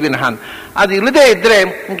ಸಸ್ಯೋಪಜೀವಿನ, ಅದು ಇಲ್ಲದೆ ಇದ್ರೆ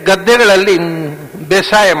ಗದ್ದೆಗಳಲ್ಲಿ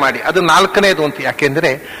ಬೇಸಾಯ ಮಾಡಿ, ಅದು 4ನೇದು ಅಂತ.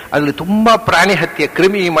 ಯಾಕೆಂದ್ರೆ ಅಲ್ಲಿ ತುಂಬಾ ಪ್ರಾಣಿ ಹತ್ಯೆ,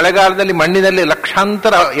 ಕ್ರಿಮಿ, ಮಳೆಗಾಲದಲ್ಲಿ ಮಣ್ಣಿನಲ್ಲಿ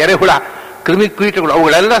ಲಕ್ಷಾಂತರ ಎರೆಹುಳ, ಕ್ರಿಮಿಕೀಟಗಳು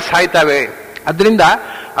ಅವುಗಳೆಲ್ಲ ಸಾಯ್ತವೆ. ಅದರಿಂದ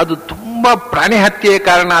ಅದು ತುಂಬಾ ಪ್ರಾಣಿ ಹತ್ಯೆಯ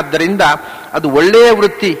ಕಾರಣ. ಆದ್ದರಿಂದ ಅದು ಒಳ್ಳೆಯ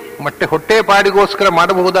ವೃತ್ತಿ, ಹೊಟ್ಟೆ ಪಾಡಿಗೋಸ್ಕರ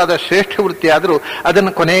ಮಾಡಬಹುದಾದ ಶ್ರೇಷ್ಠ ವೃತ್ತಿ ಆದರೂ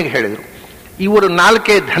ಅದನ್ನು ಕೊನೆಗೆ ಹೇಳಿದರು. ಇವರು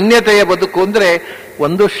 4 ಧನ್ಯತೆಯ ಬದುಕು ಅಂದ್ರೆ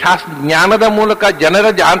ಒಂದು ಜ್ಞಾನದ ಮೂಲಕ ಜನರ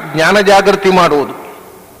ಜ್ಞಾನ ಜಾಗೃತಿ ಮಾಡುವುದು,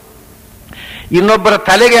 ಇನ್ನೊಬ್ಬರ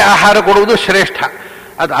ತಲೆಗೆ ಆಹಾರ ಕೊಡುವುದು ಶ್ರೇಷ್ಠ.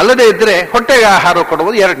 ಅದು ಅಲ್ಲದೆ ಇದ್ರೆ ಹೊಟ್ಟೆಗೆ ಆಹಾರ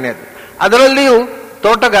ಕೊಡುವುದು 2ನೇದು. ಅದರಲ್ಲಿಯೂ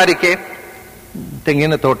ತೋಟಗಾರಿಕೆ,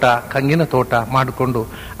 ತೆಂಗಿನ ತೋಟ, ಕಂಗಿನ ತೋಟ ಮಾಡಿಕೊಂಡು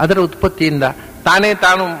ಅದರ ಉತ್ಪತ್ತಿಯಿಂದ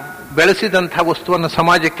ತಾನು ಬೆಳೆಸಿದಂಥ ವಸ್ತುವನ್ನು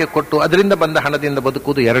ಸಮಾಜಕ್ಕೆ ಕೊಟ್ಟು ಅದರಿಂದ ಬಂದ ಹಣದಿಂದ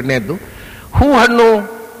ಬದುಕುವುದು 2ನೇದ್ದು. ಹೂ ಹಣ್ಣು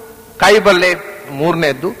ಕಾಯಿಬಲ್ಲೆ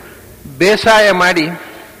 3ನೇದ್ದು. ಬೇಸಾಯ ಮಾಡಿ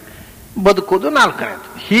ಬದುಕುವುದು 4ನೇದ್ದು.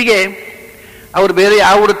 ಹೀಗೆ ಅವರು ಬೇರೆ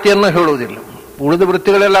ಯಾವ ವೃತ್ತಿಯನ್ನು ಹೇಳುವುದಿಲ್ಲ. ಉಳಿದ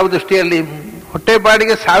ವೃತ್ತಿಗಳೆಲ್ಲ ದೃಷ್ಟಿಯಲ್ಲಿ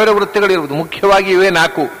ಹೊಟ್ಟೆಪಾಡಿಗೆ 1000 ವೃತ್ತಿಗಳಿರುವುದು, ಮುಖ್ಯವಾಗಿ ಇವೇ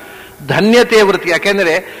 4 ಧನ್ಯತೆಯ ವೃತ್ತಿ.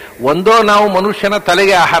 ಯಾಕೆಂದರೆ ಒಂದೋ ನಾವು ಮನುಷ್ಯನ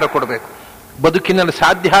ತಲೆಗೆ ಆಹಾರ ಕೊಡಬೇಕು, ಬದುಕಿನಲ್ಲಿ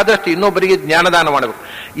ಸಾಧ್ಯ ಆದಷ್ಟು ಇನ್ನೊಬ್ಬರಿಗೆ ಜ್ಞಾನದಾನ ಮಾಡಬೇಕು,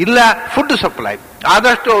 ಇಲ್ಲ ಫುಡ್ ಸಪ್ಲೈ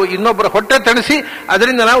ಆದಷ್ಟು ಇನ್ನೊಬ್ಬರ ಹೊಟ್ಟೆ ತಣಿಸಿ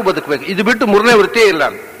ಅದರಿಂದ ನಾವು ಬದುಕಬೇಕು. ಇದು ಬಿಟ್ಟು 3ನೇ ವೃತ್ತಿಯೇ ಇಲ್ಲ.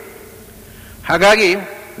 ಹಾಗಾಗಿ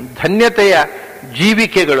ಧನ್ಯತೆಯ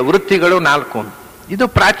ಜೀವಿಕೆಗಳು, ವೃತ್ತಿಗಳು 4. ಇದು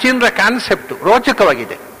ಪ್ರಾಚೀನರ ಕಾನ್ಸೆಪ್ಟ್,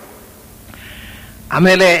 ರೋಚಕವಾಗಿದೆ.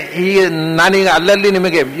 ಆಮೇಲೆ ನಾನೀಗ ಅಲ್ಲಲ್ಲಿ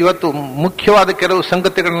ನಿಮಗೆ ಇವತ್ತು ಮುಖ್ಯವಾದ ಕೆಲವು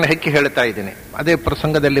ಸಂಗತಿಗಳನ್ನು ಹೆಕ್ಕಿ ಹೇಳ್ತಾ ಇದ್ದೇನೆ. ಅದೇ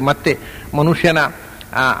ಪ್ರಸಂಗದಲ್ಲಿ ಮತ್ತೆ ಮನುಷ್ಯನ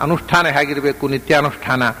ಅನುಷ್ಠಾನ ಹೇಗಿರಬೇಕು,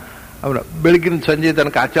 ನಿತ್ಯಾನುಷ್ಠಾನ, ಅವರ ಬೆಳಗಿನ ಸಂಜೆ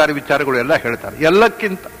ತನಕ ಆಚಾರ ವಿಚಾರಗಳು ಎಲ್ಲ ಹೇಳ್ತಾರೆ.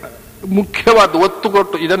 ಎಲ್ಲಕ್ಕಿಂತ ಮುಖ್ಯವಾದ ಒತ್ತು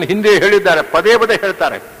ಕೊಟ್ಟು ಇದನ್ನು ಹಿಂದೆ ಹೇಳಿದ್ದಾರೆ, ಪದೇ ಪದೇ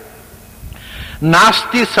ಹೇಳ್ತಾರೆ.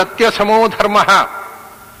 ನಾಸ್ತಿ ಸತ್ಯ ಸಮೋ ಧರ್ಮ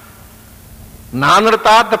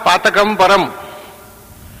ನಾನೃತಾತ್ ಪಾತಕಂ ಪರಂ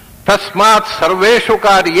ತಸ್ಮಾತ್ ಸರ್ವೇಷು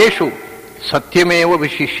ಕಾರ್ಯೇಷು ಸತ್ಯಮೇವ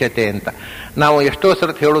ವಿಶಿಷ್ಯತೆ ಅಂತ ನಾವು ಎಷ್ಟೋ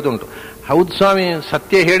ಸರತಿ ಹೇಳೋದುಂಟು. ಹೌದು ಸ್ವಾಮಿ,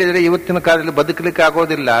 ಸತ್ಯ ಹೇಳಿದರೆ ಇವತ್ತಿನ ಕಾಲದಲ್ಲಿ ಬದುಕಲಿಕ್ಕೆ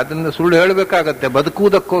ಆಗೋದಿಲ್ಲ, ಅದನ್ನು ಸುಳ್ಳು ಹೇಳಬೇಕಾಗತ್ತೆ,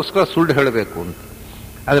 ಬದುಕುವುದಕ್ಕೋಸ್ಕರ ಸುಳ್ಳು ಹೇಳಬೇಕು ಅಂತ.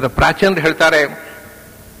 ಅದರ ಪ್ರಾಚೀನರು ಹೇಳ್ತಾರೆ,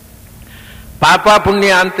 ಪಾಪ ಪುಣ್ಯ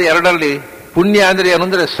ಅಂತ 2ರಲ್ಲಿ. ಪುಣ್ಯ ಅಂದ್ರೆ ಏನು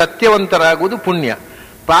ಅಂದ್ರೆ ಸತ್ಯವಂತರಾಗುವುದು ಪುಣ್ಯ,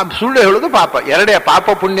 ಸುಳ್ಳು ಹೇಳುವುದು ಪಾಪ. 2 ಪಾಪ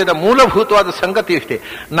ಪುಣ್ಯದ ಮೂಲಭೂತವಾದ ಸಂಗತಿ ಇಷ್ಟೇ.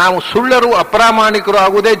 ನಾವು ಸುಳ್ಳರು ಅಪ್ರಾಮಾಣಿಕರು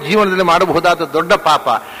ಆಗುವುದೇ ಜೀವನದಲ್ಲಿ ಮಾಡಬಹುದಾದ ದೊಡ್ಡ ಪಾಪ,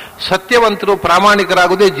 ಸತ್ಯವಂತರು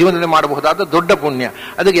ಪ್ರಾಮಾಣಿಕರಾಗುವುದೇ ಜೀವನದಲ್ಲಿ ಮಾಡಬಹುದಾದ ದೊಡ್ಡ ಪುಣ್ಯ.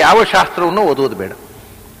 ಅದಕ್ಕೆ ಯಾವ ಶಾಸ್ತ್ರವನ್ನು ಓದುವುದು ಬೇಡ.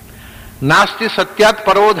 ನಾಸ್ತಿ ಸತ್ಯಾತ್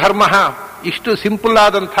ಪರೋ ಧರ್ಮ, ಇಷ್ಟು ಸಿಂಪಲ್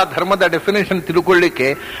ಆದಂತಹ ಧರ್ಮದ ಡೆಫಿನೇಷನ್ ತಿಳ್ಕೊಳ್ಳಿಕ್ಕೆ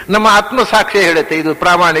ನಮ್ಮ ಆತ್ಮಸಾಕ್ಷಿ ಹೇಳುತ್ತೆ, ಇದು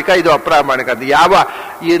ಪ್ರಾಮಾಣಿಕ, ಇದು ಅಪ್ರಾಮಾಣಿಕ ಅಂತ.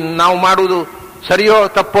 ನಾವು ಮಾಡುವುದು ಸರಿಯೋ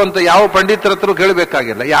ತಪ್ಪೋ ಅಂತ ಯಾವ ಪಂಡಿತರ ಹತ್ರ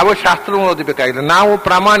ಕೇಳಬೇಕಾಗಿಲ್ಲ, ಯಾವ ಶಾಸ್ತ್ರವನ್ನು ಓದಬೇಕಾಗಿಲ್ಲ. ನಾವು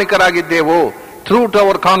ಪ್ರಾಮಾಣಿಕರಾಗಿದ್ದೇವೋ ಥ್ರೂ ಟು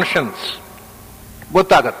ಅವರ್ ಕಾನ್ಷಿಯನ್ಸ್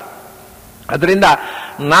ಗೊತ್ತಾಗತ್ತೆ. ಅದರಿಂದ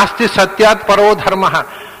ನಾಸ್ತಿ ಸತ್ಯಾತ್ ಪರೋ ಧರ್ಮ,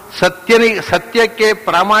 ಸತ್ಯಕ್ಕೆ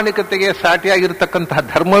ಪ್ರಾಮಾಣಿಕತೆಗೆ ಸಾಟಿಯಾಗಿರ್ತಕ್ಕಂತಹ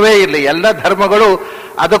ಧರ್ಮವೇ ಇಲ್ಲ. ಎಲ್ಲ ಧರ್ಮಗಳು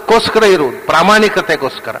ಅದಕ್ಕೋಸ್ಕರ ಇರುವುದು,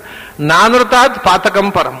 ಪ್ರಾಮಾಣಿಕತೆಗೋಸ್ಕರ. ನಾನೃತಾತ್ ಪಾತಕಂ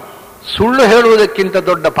ಪರಂ, ಸುಳ್ಳು ಹೇಳುವುದಕ್ಕಿಂತ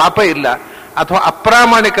ದೊಡ್ಡ ಪಾಪ ಇಲ್ಲ, ಅಥವಾ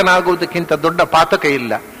ಅಪ್ರಾಮಾಣಿಕನಾಗುವುದಕ್ಕಿಂತ ದೊಡ್ಡ ಪಾತಕ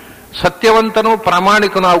ಇಲ್ಲ. ಸತ್ಯವಂತನೂ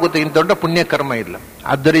ಪ್ರಾಮಾಣಿಕನೂ ಆಗುವುದಕ್ಕಿಂತ ದೊಡ್ಡ ಪುಣ್ಯಕರ್ಮ ಇಲ್ಲ.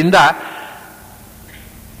 ಆದ್ದರಿಂದ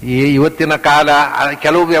ಇವತ್ತಿನ ಕಾಲ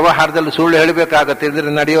ಕೆಲವು ವ್ಯವಹಾರದಲ್ಲಿ ಸುಳ್ಳು ಹೇಳಬೇಕಾಗತ್ತೆ,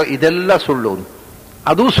 ಇದ್ರೆ ನಡೆಯೋ ಇದೆಲ್ಲ ಸುಳ್ಳು,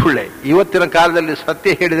 ಅದು ಸುಳ್ಳೆ. ಇವತ್ತಿನ ಕಾಲದಲ್ಲಿ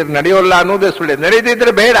ಸತ್ಯ ಹೇಳಿದರೆ ನಡೆಯೋಲ್ಲ ಅನ್ನೋದೇ ಸುಳ್ಳೆ,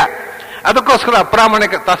 ನಡೆಯದಿದ್ರೆ ಬೇಡ. ಅದಕ್ಕೋಸ್ಕರ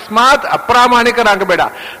ತಸ್ಮಾತ್ ಅಪ್ರಾಮಾಣಿಕರಾಗಬೇಡ.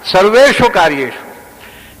 ಸರ್ವೇಷು ಕಾರ್ಯೇಷು,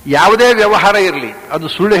 ಯಾವುದೇ ವ್ಯವಹಾರ ಇರಲಿ, ಅದು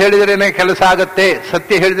ಸುಳ್ಳು ಹೇಳಿದ್ರೇನೆ ಕೆಲಸ ಆಗತ್ತೆ,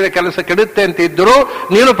 ಸತ್ಯ ಹೇಳಿದರೆ ಕೆಲಸ ಕೆಡುತ್ತೆ ಅಂತ ಇದ್ದರೂ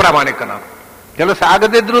ನೀನು ಪ್ರಾಮಾಣಿಕನ. ಕೆಲಸ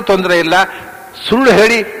ಆಗದಿದ್ರೂ ತೊಂದರೆ ಇಲ್ಲ, ಸುಳ್ಳು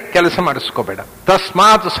ಹೇಳಿ ಕೆಲಸ ಮಾಡಿಸ್ಕೋಬೇಡ.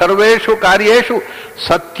 ತಸ್ಮಾತ್ ಸರ್ವೇಷು ಕಾರ್ಯೇಷು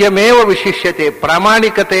ಸತ್ಯಮೇವ ವಿಶಿಷ್ಯತೆ,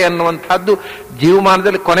 ಪ್ರಾಮಾಣಿಕತೆ ಅನ್ನುವಂಥದ್ದು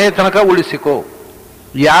ಜೀವಮಾನದಲ್ಲಿ ಕೊನೆಯ ತನಕ ಉಳಿಸಿಕೋ.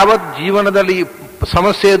 ಯಾವ ಜೀವನದಲ್ಲಿ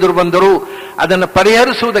ಸಮಸ್ಯೆ ಎದುರು ಬಂದರೂ ಅದನ್ನು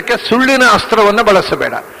ಪರಿಹರಿಸುವುದಕ್ಕೆ ಸುಳ್ಳಿನ ಅಸ್ತ್ರವನ್ನು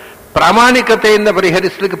ಬಳಸಬೇಡ, ಪ್ರಾಮಾಣಿಕತೆಯಿಂದ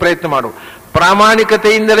ಪರಿಹರಿಸಲಿಕ್ಕೆ ಪ್ರಯತ್ನ ಮಾಡು.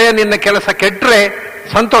 ಪ್ರಾಮಾಣಿಕತೆಯಿಂದಲೇ ನಿನ್ನ ಕೆಲಸ ಕೆಟ್ಟರೆ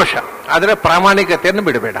ಸಂತೋಷ, ಆದರೆ ಪ್ರಾಮಾಣಿಕತೆಯನ್ನು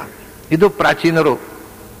ಬಿಡಬೇಡ. ಇದು ಪ್ರಾಚೀನರು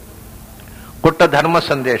ಕೊಟ್ಟ ಧರ್ಮ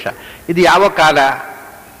ಸಂದೇಶ. ಇದು ಯಾವ ಕಾಲ,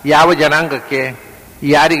 ಯಾವ ಜನಾಂಗಕ್ಕೆ,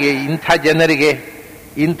 ಯಾರಿಗೆ, ಇಂಥ ಜನರಿಗೆ,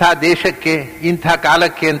 ಇಂಥ ದೇಶಕ್ಕೆ, ಇಂಥ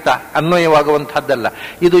ಕಾಲಕ್ಕೆ ಅಂತ ಅನ್ವಯವಾಗುವಂಥದ್ದಲ್ಲ.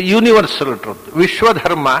 ಇದು ಯೂನಿವರ್ಸಲ್ ಟ್ರೂತ್,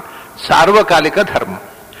 ವಿಶ್ವಧರ್ಮ, ಸಾರ್ವಕಾಲಿಕ ಧರ್ಮ.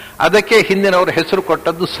 ಅದಕ್ಕೆ ಹಿಂದಿನವರು ಹೆಸರು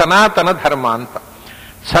ಕೊಟ್ಟದ್ದು ಸನಾತನ ಧರ್ಮ ಅಂತ.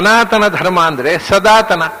 ಸನಾತನ ಧರ್ಮ ಅಂದ್ರೆ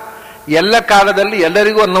ಸದಾತನ, ಎಲ್ಲ ಕಾಲದಲ್ಲಿ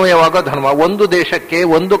ಎಲ್ಲರಿಗೂ ಅನ್ವಯವಾಗೋ ಧರ್ಮ. ಒಂದು ದೇಶಕ್ಕೆ,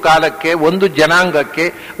 ಒಂದು ಕಾಲಕ್ಕೆ, ಒಂದು ಜನಾಂಗಕ್ಕೆ,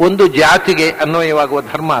 ಒಂದು ಜಾತಿಗೆ ಅನ್ವಯವಾಗುವ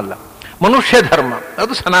ಧರ್ಮ ಅಲ್ಲ. ಮನುಷ್ಯ ಧರ್ಮ,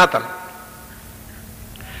 ಅದು ಸನಾತನ.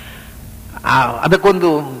 ಅದಕ್ಕೊಂದು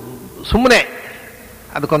ಸುಮ್ಮನೆ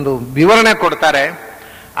ಅದಕ್ಕೊಂದು ವಿವರಣೆ ಕೊಡ್ತಾರೆ.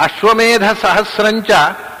 ಅಶ್ವಮೇಧ ಸಹಸ್ರಂಚ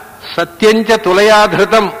ಸತ್ಯಂಚ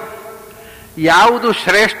ತುಲಯಾಧೃತಂ ಯಾವುದು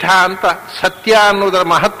ಶ್ರೇಷ್ಠ ಅಂತ, ಸತ್ಯ ಅನ್ನೋದರ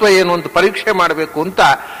ಮಹತ್ವ ಏನು ಅಂತ ಪರೀಕ್ಷೆ ಮಾಡಬೇಕು ಅಂತ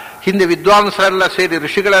ಹಿಂದೆ ವಿದ್ವಾಂಸರೆಲ್ಲ ಸೇರಿ,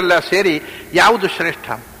 ಋಷಿಗಳೆಲ್ಲ ಸೇರಿ ಯಾವುದು ಶ್ರೇಷ್ಠ.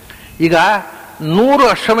 ಈಗ 100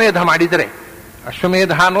 ಅಶ್ವಮೇಧ ಮಾಡಿದರೆ,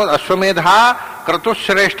 ಅಶ್ವಮೇಧ ಅನ್ನೋದು ಅಶ್ವಮೇಧ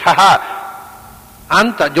ಕ್ರತುಶ್ರೇಷ್ಠ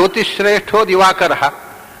ಅಂತ, ಜ್ಯೋತಿಶ್ರೇಷ್ಠೋ ದಿವಾಕರ,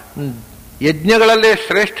 ಯಜ್ಞಗಳಲ್ಲೇ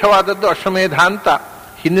ಶ್ರೇಷ್ಠವಾದದ್ದು ಅಶ್ವಮೇಧ ಅಂತ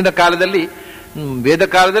ಹಿಂದಿನ ಕಾಲದಲ್ಲಿ, ವೇದ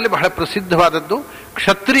ಕಾಲದಲ್ಲಿ ಬಹಳ ಪ್ರಸಿದ್ಧವಾದದ್ದು.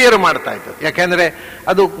 ಕ್ಷತ್ರಿಯರು ಮಾಡ್ತಾ ಇದ್ದರು, ಯಾಕೆಂದ್ರೆ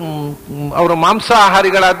ಅದು ಅವರು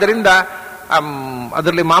ಮಾಂಸಾಹಾರಿಗಳಾದ್ದರಿಂದ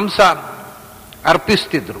ಅದರಲ್ಲಿ ಮಾಂಸ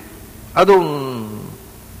ಅರ್ಪಿಸ್ತಿದ್ರು. ಅದು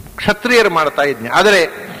ಕ್ಷತ್ರಿಯರು ಮಾಡ್ತಾ ಇದ್ನಿ. ಆದರೆ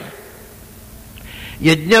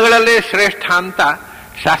ಯಜ್ಞಗಳಲ್ಲೇ ಶ್ರೇಷ್ಠ ಅಂತ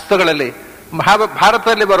ಶಾಸ್ತ್ರಗಳಲ್ಲಿ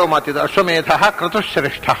ಭಾರತದಲ್ಲಿ ಬರೋ ಮಾತಿದ್ದು ಅಶ್ವಮೇಧ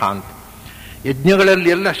ಕ್ರತುಶ್ರೇಷ್ಠ ಅಂತ. ಯಜ್ಞಗಳಲ್ಲಿ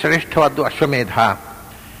ಎಲ್ಲ ಶ್ರೇಷ್ಠವಾದ್ದು ಅಶ್ವಮೇಧ.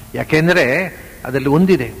 ಯಾಕೆಂದರೆ ಅದರಲ್ಲಿ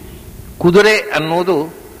ಒಂದಿದೆ, ಕುದುರೆ ಅನ್ನೋದು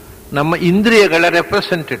ನಮ್ಮ ಇಂದ್ರಿಯಗಳ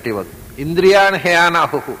ರೆಪ್ರೆಸೆಂಟೇಟಿವ್. ಅದು ಇಂದ್ರಿಯಾಣ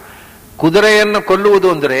ಹೇಯಾನಾಹು. ಕುದುರೆಯನ್ನು ಕೊಲ್ಲುವುದು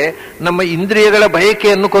ಅಂದರೆ ನಮ್ಮ ಇಂದ್ರಿಯಗಳ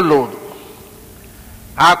ಬಯಕೆಯನ್ನು ಕೊಲ್ಲುವುದು.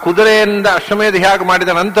 ಆ ಕುದುರೆಯಿಂದ ಅಶ್ವಮೇಧ ಹೇಗೆ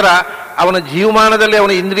ಮಾಡಿದ ನಂತರ ಅವನ ಜೀವಮಾನದಲ್ಲಿ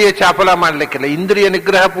ಅವನ ಇಂದ್ರಿಯ ಚಾಪಲ ಮಾಡಲಿಕ್ಕಿಲ್ಲ. ಇಂದ್ರಿಯ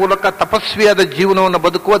ನಿಗ್ರಹ ಪೂರ್ವಕ ತಪಸ್ವಿಯಾದ ಜೀವನವನ್ನು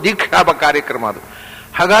ಬದುಕುವ ದೀಕ್ಷಾಭ ಕಾರ್ಯಕ್ರಮ ಅದು.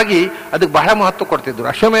 ಹಾಗಾಗಿ ಅದಕ್ಕೆ ಬಹಳ ಮಹತ್ವ ಕೊಡ್ತಿದ್ರು.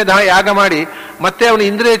 ಅಶ್ವಮೇಧ ಯಾಗ ಮಾಡಿ ಮತ್ತೆ ಅವನು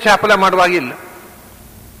ಇಂದ್ರಿಯ ಚಾಪಲ ಮಾಡುವಾಗಿಲ್ಲ.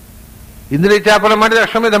 ಇಂದ್ರಿಯ ಚಾಪಲ ಮಾಡಿದ್ರೆ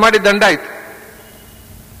ಅಶ್ವಮೇಧ ಮಾಡಿ ದಂಡ ಆಯ್ತು.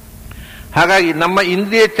 ಹಾಗಾಗಿ ನಮ್ಮ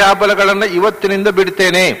ಇಂದ್ರಿಯ ಚಾಪಲಗಳನ್ನು ಇವತ್ತಿನಿಂದ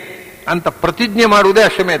ಬಿಡ್ತೇನೆ ಅಂತ ಪ್ರತಿಜ್ಞೆ ಮಾಡುವುದೇ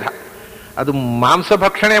ಅಶ್ವಮೇಧ. ಅದು ಮಾಂಸ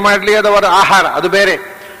ಭಕ್ಷಣೆ ಮಾಡಲಿ, ಅದವರ ಆಹಾರ, ಅದು ಬೇರೆ.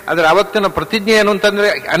 ಆದರೆ ಅವತ್ತಿನ ಪ್ರತಿಜ್ಞೆ ಏನು ಅಂತಂದ್ರೆ,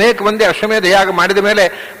 ಅನೇಕ ಮಂದಿ ಅಶ್ವಮೇಧ ಯಾಗ ಮಾಡಿದ ಮೇಲೆ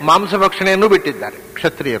ಮಾಂಸ ಭಕ್ಷಣೆಯನ್ನು ಬಿಟ್ಟಿದ್ದಾರೆ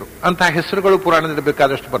ಕ್ಷತ್ರಿಯರು. ಅಂತಹ ಹೆಸರುಗಳು ಪುರಾಣದಲ್ಲಿ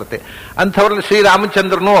ಬೇಕಾದಷ್ಟು ಬರುತ್ತೆ. ಅಂಥವರಲ್ಲಿ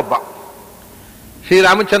ಶ್ರೀರಾಮಚಂದ್ರನೂ ಒಬ್ಬ.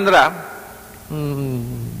 ಶ್ರೀರಾಮಚಂದ್ರ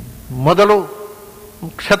ಮೊದಲು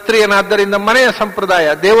ಕ್ಷತ್ರಿಯನಾದ್ದರಿಂದ ಮನೆಯ ಸಂಪ್ರದಾಯ,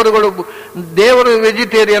 ದೇವರು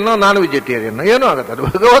ವೆಜಿಟೇರಿಯನ್ನೋ ನಾನು ವೆಜಿಟೇರಿಯನ್ನೋ ಏನೂ ಆಗುತ್ತೆ,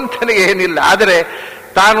 ಭಗವಂತನಿಗೆ ಏನಿಲ್ಲ. ಆದರೆ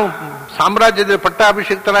ತಾನು ಸಾಮ್ರಾಜ್ಯದಲ್ಲಿ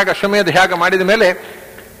ಪಟ್ಟಾಭಿಷಿಕ್ತನಾಗಿ ಅಶ್ವಮೇಧ ಯಾಗ ಮಾಡಿದ ಮೇಲೆ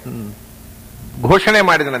ಘೋಷಣೆ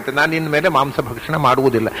ಮಾಡಿದನಂತೆ, ನಾನು ಇನ್ನು ಮೇಲೆ ಮಾಂಸ ಭಕ್ಷಣೆ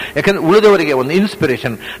ಮಾಡುವುದಿಲ್ಲ. ಯಾಕಂದ್ರೆ ಉಳಿದವರಿಗೆ ಒಂದು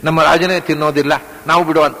ಇನ್ಸ್ಪಿರೇಷನ್, ನಮ್ಮ ರಾಜನೇ ತಿನ್ನೋದಿಲ್ಲ, ನಾವು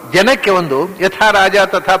ಬಿಡುವ. ಜನಕ್ಕೆ ಒಂದು ಯಥಾ ರಾಜ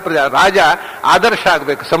ತಥಾ ಪ್ರಜಾ, ರಾಜ ಆದರ್ಶ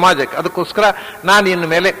ಆಗಬೇಕು ಸಮಾಜಕ್ಕೆ. ಅದಕ್ಕೋಸ್ಕರ ನಾನು ಇನ್ನು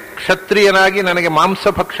ಮೇಲೆ ಕ್ಷತ್ರಿಯನಾಗಿ ನನಗೆ ಮಾಂಸ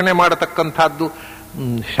ಭಕ್ಷಣೆ ಮಾಡತಕ್ಕಂಥದ್ದು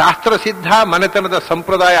ಶಾಸ್ತ್ರ ಸಿದ್ಧ ಮನೆತನದ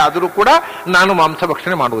ಸಂಪ್ರದಾಯ ಆದರೂ ಕೂಡ ನಾನು ಮಾಂಸ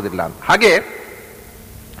ಭಕ್ಷಣೆ ಮಾಡುವುದಿಲ್ಲ ಅಂತ. ಹಾಗೆ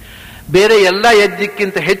ಬೇರೆ ಎಲ್ಲ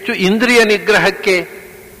ಯಜ್ಞಕ್ಕಿಂತ ಹೆಚ್ಚು ಇಂದ್ರಿಯ ನಿಗ್ರಹಕ್ಕೆ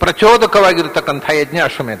ಪ್ರಚೋದಕವಾಗಿರತಕ್ಕಂಥ ಯಜ್ಞ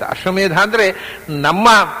ಅಶ್ವಮೇಧ. ಅಶ್ವಮೇಧ ಅಂದ್ರೆ ನಮ್ಮ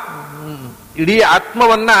ಇಡೀ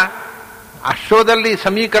ಆತ್ಮವನ್ನ, ಅಶ್ವದಲ್ಲಿ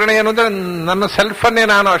ಸಮೀಕರಣ ಏನು ಅಂದ್ರೆ ನನ್ನ ಸೆಲ್ಫನ್ನೇ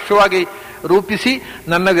ನಾನು ಅಶ್ವವಾಗಿ ರೂಪಿಸಿ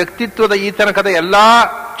ನನ್ನ ವ್ಯಕ್ತಿತ್ವದ ಈ ತನಕದ ಎಲ್ಲಾ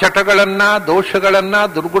ಚಟಗಳನ್ನ, ದೋಷಗಳನ್ನ,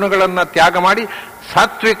 ದುರ್ಗುಣಗಳನ್ನ ತ್ಯಾಗ ಮಾಡಿ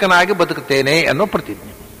ಸಾತ್ವಿಕನಾಗಿ ಬದುಕುತ್ತೇನೆ ಅನ್ನೋ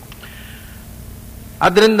ಪ್ರತಿಜ್ಞೆ.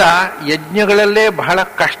 ಅದರಿಂದ ಯಜ್ಞಗಳಲ್ಲೇ ಬಹಳ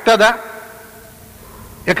ಕಷ್ಟದ,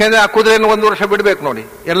 ಯಾಕೆಂದ್ರೆ ಆ ಕುದುರೆಯನ್ನು 1 ವರ್ಷ ಬಿಡಬೇಕು ನೋಡಿ,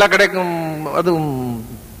 ಎಲ್ಲ ಕಡೆ ಅದು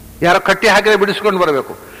ಯಾರೋ ಕಟ್ಟಿ ಹಾಕಿದ್ರೆ ಬಿಡಿಸ್ಕೊಂಡು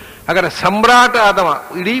ಬರಬೇಕು. ಹಾಗಾದ್ರೆ ಸಮ್ರಾಟ ಆದವ,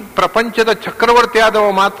 ಇಡೀ ಪ್ರಪಂಚದ ಚಕ್ರವರ್ತಿ ಆದವ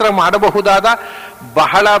ಮಾತ್ರ ಮಾಡಬಹುದಾದ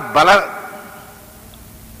ಬಹಳ ಬಲ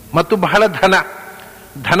ಮತ್ತು ಬಹಳ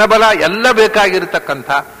ಧನಬಲ ಎಲ್ಲ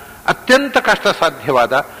ಬೇಕಾಗಿರತಕ್ಕಂಥ ಅತ್ಯಂತ ಕಷ್ಟ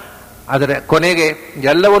ಸಾಧ್ಯವಾದ, ಆದರೆ ಕೊನೆಗೆ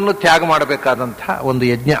ಎಲ್ಲವನ್ನೂ ತ್ಯಾಗ ಮಾಡಬೇಕಾದಂಥ ಒಂದು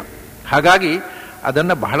ಯಜ್ಞ. ಹಾಗಾಗಿ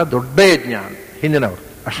ಅದನ್ನು ಬಹಳ ದೊಡ್ಡ ಯಜ್ಞ ಹಿಂದಿನವರು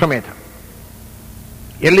ಅಶ್ವಮೇಧ.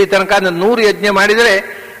 ಎಲ್ಲಿ ತನಕ 100 ಯಜ್ಞ ಮಾಡಿದರೆ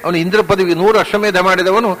ಅವನು ಇಂದ್ರ ಪದವಿ, 100 ಅಶ್ವಮೇಧ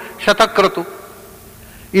ಮಾಡಿದವನು ಶತಕ್ರತು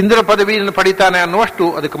ಇಂದ್ರ ಪದವಿಯನ್ನು ಪಡಿತಾನೆ ಅನ್ನುವಷ್ಟು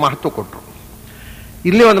ಅದಕ್ಕೆ ಮಹತ್ವ ಕೊಟ್ಟರು.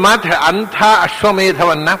 ಇಲ್ಲಿ ಒಂದು ಮಾತು, ಅಂಥ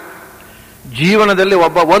ಅಶ್ವಮೇಧವನ್ನ ಜೀವನದಲ್ಲಿ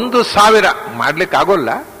ಒಬ್ಬ 1,000 ಮಾಡ್ಲಿಕ್ಕೆ ಆಗೋಲ್ಲ,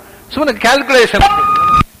 ಸುಮ್ಮನೆ ಕ್ಯಾಲ್ಕುಲೇಷನ್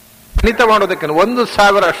ಗಣಿತ ಮಾಡೋದಕ್ಕೆ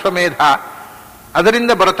 1,000 ಅಶ್ವಮೇಧ,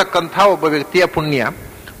 ಅದರಿಂದ ಬರತಕ್ಕಂಥ ಒಬ್ಬ ವ್ಯಕ್ತಿಯ ಪುಣ್ಯ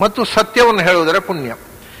ಮತ್ತು ಸತ್ಯವನ್ನು ಹೇಳುವುದರ ಪುಣ್ಯ,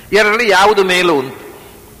 ಎರಡರಲ್ಲಿ ಯಾವುದು ಮೇಲು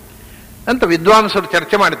ಅಂತ ವಿದ್ವಾಂಸರು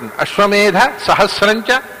ಚರ್ಚೆ ಮಾಡಿದ್ರು. ಅಶ್ವಮೇಧ ಸಹಸ್ರಂಚ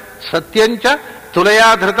ಸತ್ಯಂಚ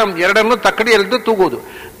ತುಲಯಾಧೃತಂ, ಎರಡನ್ನು ತಕ್ಕಡಿಯಲ್ಲಿಟ್ಟು ತೂಗುವುದು.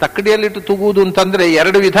 ತಕ್ಕಡಿಯಲ್ಲಿಟ್ಟು ತೂಗುವುದು ಅಂತಂದ್ರೆ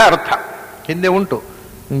 2 ವಿಧ ಅರ್ಥ ಹಿಂದೆ ಉಂಟು.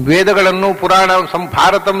 ವೇದಗಳನ್ನು ಪುರಾಣ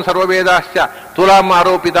ಭಾರತಂ ಸರ್ವವೇದಾಶ್ಚ ತುಲಾಂ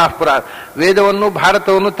ಆರೋಪಿತಾ ಪುರಾ, ವೇದವನ್ನು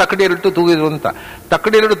ಭಾರತವನ್ನು ತಕ್ಕಡಿಯಲ್ಲಿಟ್ಟು ತೂಗುವುದು ಅಂತ.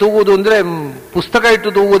 ತಕ್ಕಡಿಯಲ್ಲಿಟ್ಟು ತೂಗುವುದು ಅಂದ್ರೆ ಪುಸ್ತಕ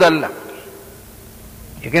ಇಟ್ಟು ತೂಗುವುದಲ್ಲ.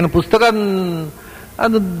 ಯಾಕೆಂದ್ರೆ ಪುಸ್ತಕ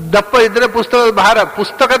ಅದು ದಪ್ಪ ಇದ್ರೆ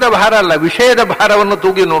ಪುಸ್ತಕದ ಭಾರ ಅಲ್ಲ, ವಿಷಯದ ಭಾರವನ್ನು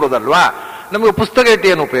ತೂಗಿ ನೋಡೋದಲ್ವಾ. ನಮಗೆ ಪುಸ್ತಕ ಇಟ್ಟು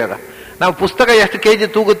ಏನು ಉಪಯೋಗ? ನಾವು ಪುಸ್ತಕ ಎಷ್ಟು ಕೆಜಿ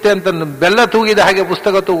ತೂಗುತ್ತೆ ಅಂತ ಬೆಲ್ಲ ತೂಗಿದ ಹಾಗೆ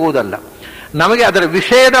ಪುಸ್ತಕ ತೂಗುವುದಲ್ಲ, ನಮಗೆ ಅದರ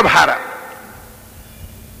ವಿಷಯದ ಭಾರ.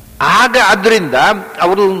 ಆಗ ಆದ್ರಿಂದ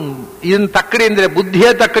ಅವರು ಇದನ್ನ ತಕ್ಕಡಿ ಅಂದ್ರೆ ಬುದ್ಧಿಯ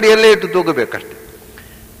ತಕ್ಕಡಿಯಲ್ಲೇ ಇಟ್ಟು ತೂಗಬೇಕಷ್ಟೆ,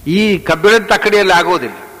 ಈ ಕಬ್ಬಿಣದ ತಕ್ಕಡಿಯಲ್ಲಿ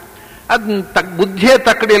ಆಗೋದಿಲ್ಲ. ಅದ್ ಬುದ್ಧಿಯ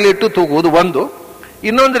ತಕ್ಕಡಿಯಲ್ಲಿ ಇಟ್ಟು ತೂಗುವುದು ಒಂದು.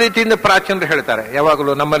 ಇನ್ನೊಂದು ರೀತಿಯಿಂದ ಪ್ರಾಚೀನರು ಹೇಳ್ತಾರೆ,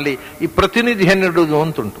 ಯಾವಾಗಲೂ ನಮ್ಮಲ್ಲಿ ಈ ಪ್ರತಿನಿಧಿಯನ್ನು ಇಡುವುದು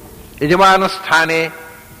ಅಂತುಂಟು. ಯಜಮಾನ ಸ್ಥಾನೆ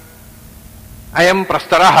ಅಯಂ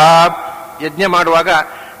ಪ್ರಸ್ತರಃ, ಯಜ್ಞ ಮಾಡುವಾಗ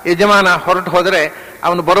ಯಜಮಾನ ಹೊರಟು ಹೋದರೆ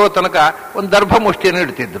ಅವನು ಬರುವ ತನಕ ಒಂದು ದರ್ಭ ಮುಷ್ಟಿಯನ್ನು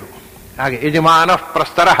ಇಡ್ತಿದ್ರು. ಹಾಗೆ ಯಜಮಾನ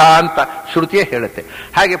ಪ್ರಸ್ತರಹ ಅಂತ ಶ್ರುತಿಯೇ ಹೇಳುತ್ತೆ.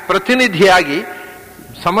 ಹಾಗೆ ಪ್ರತಿನಿಧಿಯಾಗಿ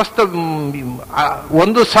ಸಮಸ್ತ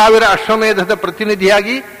 1,000 ಅಶ್ವಮೇಧದ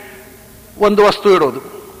ಪ್ರತಿನಿಧಿಯಾಗಿ ಒಂದು ವಸ್ತು ಇಡೋದು,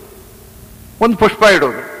 ಒಂದು ಪುಷ್ಪ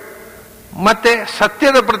ಇಡೋದು, ಮತ್ತೆ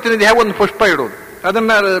ಸತ್ಯದ ಪ್ರತಿನಿಧಿಯಾಗಿ ಒಂದು ಪುಷ್ಪ ಇಡೋದು.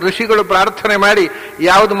 ಅದನ್ನ ಋಷಿಗಳು ಪ್ರಾರ್ಥನೆ ಮಾಡಿ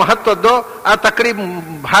ಯಾವುದು ಮಹತ್ವದ್ದೋ ಆ ತಕ್ಕಡಿ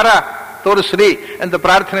ಭಾರ ತೋರಿಸ್ರಿ ಅಂತ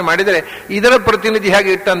ಪ್ರಾರ್ಥನೆ ಮಾಡಿದರೆ, ಇದರ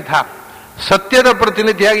ಪ್ರತಿನಿಧಿಯಾಗಿ ಇಟ್ಟಂತಹ ಸತ್ಯದ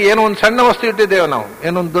ಪ್ರತಿನಿಧಿಯಾಗಿ ಏನೋ ಒಂದು ಸಣ್ಣ ವಸ್ತು ಇಟ್ಟಿದ್ದೇವೆ ನಾವು,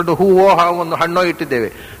 ಏನೋ ಒಂದು ದೊಡ್ಡ ಹೂವೋ ಒಂದು ಹಣ್ಣೋ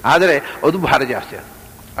ಇಟ್ಟಿದ್ದೇವೆ, ಆದರೆ ಅದು ಭಾರ ಜಾಸ್ತಿ. ಅದು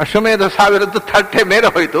ಅಶ್ವಮೇಧ 1000 ತಟ್ಟೆ ಮೇಲೆ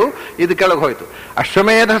ಹೋಯಿತು, ಇದು ಕೆಳಗೆ ಹೋಯಿತು.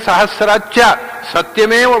 ಅಶ್ವಮೇಧ ಸಹಸ್ರಾಚ್ಯ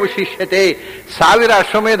ಸತ್ಯಮೇವ ವಿಶಿಷ್ಯತೆ. 1000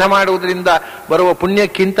 ಅಶ್ವಮೇಧ ಮಾಡುವುದರಿಂದ ಬರುವ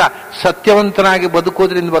ಪುಣ್ಯಕ್ಕಿಂತ ಸತ್ಯವಂತನಾಗಿ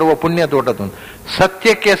ಬದುಕುವುದರಿಂದ ಬರುವ ಪುಣ್ಯ ದೊಡ್ಡದು.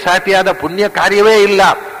 ಸತ್ಯಕ್ಕೆ ಸಾಟಿಯಾದ ಪುಣ್ಯ ಕಾರ್ಯವೇ ಇಲ್ಲ.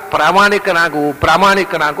 ಪ್ರಾಮಾಣಿಕನಾಗು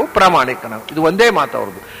ಪ್ರಾಮಾಣಿಕನಾಗು ಪ್ರಾಮಾಣಿಕನಾಗು, ಇದು ಒಂದೇ ಮಾತು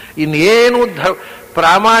ಅವ್ರದ್ದು. ಇನ್ನೇನು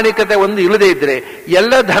ಪ್ರಾಮಾಣಿಕತೆ ಒಂದು ಇಲ್ಲದೆ ಇದ್ರೆ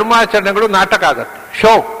ಎಲ್ಲ ಧರ್ಮಾಚರಣೆಗಳು ನಾಟಕ ಆಗತ್ತೆ,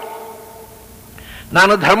 ಶೋ.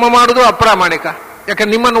 ನಾನು ಧರ್ಮ ಮಾಡುವುದು ಅಪ್ರಾಮಾಣಿಕ, ಯಾಕೆ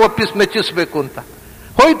ನಿಮ್ಮನ್ನು ಮೆಚ್ಚಿಸಬೇಕು ಅಂತ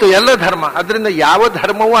ಹೋಯ್ತು ಎಲ್ಲ ಧರ್ಮ. ಅದರಿಂದ ಯಾವ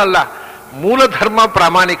ಧರ್ಮವೂ ಅಲ್ಲ. ಮೂಲ ಧರ್ಮ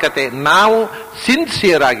ಪ್ರಾಮಾಣಿಕತೆ. ನಾವು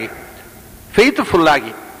ಸಿನ್ಸಿಯರ್ ಆಗಿ ಫೇತ್ಫುಲ್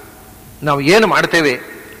ಆಗಿ ನಾವು ಏನು ಮಾಡ್ತೇವೆ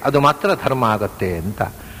ಅದು ಮಾತ್ರ ಧರ್ಮ ಆಗತ್ತೆ ಅಂತ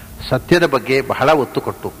ಸತ್ಯದ ಬಗ್ಗೆ ಬಹಳ ಒತ್ತು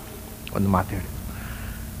ಕೊಟ್ಟು ಒಂದು ಮಾತು ಹೇಳಿ.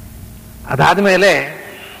 ಅದಾದ ಮೇಲೆ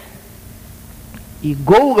ಈ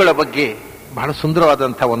ಗೋವುಗಳ ಬಗ್ಗೆ ಬಹಳ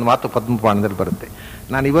ಸುಂದರವಾದಂಥ ಒಂದು ಮಾತು ಪದ್ಮಪುರಾಣದಲ್ಲಿ ಬರುತ್ತೆ.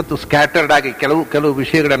 ನಾನು ಇವತ್ತು ಸ್ಕ್ಯಾಟರ್ಡ್ ಆಗಿ ಕೆಲವು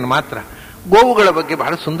ವಿಷಯಗಳನ್ನು ಮಾತ್ರ, ಗೋವುಗಳ ಬಗ್ಗೆ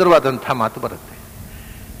ಬಹಳ ಸುಂದರವಾದಂಥ ಮಾತು ಬರುತ್ತೆ.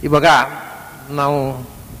 ಇವಾಗ ನಾವು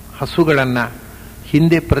ಹಸುಗಳನ್ನು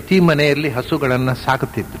ಹಿಂದೆ ಪ್ರತಿ ಮನೆಯಲ್ಲಿ ಹಸುಗಳನ್ನು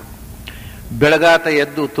ಸಾಕುತ್ತಿದ್ರು. ಬೆಳಗಾತ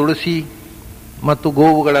ಎದ್ದು ತುಳಸಿ ಮತ್ತು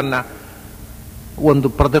ಗೋವುಗಳನ್ನು ಒಂದು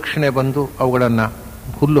ಪ್ರದಕ್ಷಿಣೆ ಬಂದು ಅವುಗಳನ್ನು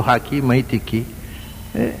ಹುಲ್ಲು ಹಾಕಿ ಮೈ ತಿಕ್ಕಿ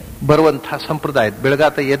ಬರುವಂಥ ಸಂಪ್ರದಾಯ.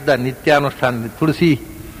 ಬೆಳಗಾತ ಎದ್ದ ನಿತ್ಯಾನುಷ್ಠಾನದಲ್ಲಿ ತುಳಸಿ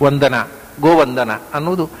ವಂದನ, ಗೋವಂದನ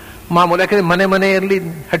ಅನ್ನೋದು ಮಾಮೂಲಿ. ಯಾಕಂದರೆ ಮನೆಯಲ್ಲಿ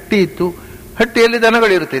ಹಟ್ಟಿ ಇತ್ತು, ಹಟ್ಟಿಯಲ್ಲಿ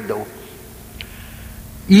ದನಗಳಿರುತ್ತಿದ್ದವು.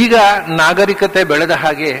 ಈಗ ನಾಗರಿಕತೆ ಬೆಳೆದ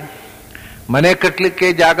ಹಾಗೆ ಮನೆ ಕಟ್ಟಲಿಕ್ಕೆ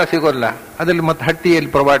ಜಾಗ ಸಿಗೋಲ್ಲ, ಅದರಲ್ಲಿ ಮತ್ತೆ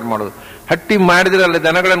ಹಟ್ಟಿಯಲ್ಲಿ ಪ್ರೊವೈಡ್ ಮಾಡೋದು. ಹಟ್ಟಿ ಮಾಡಿದ್ರೆ ಅಲ್ಲಿ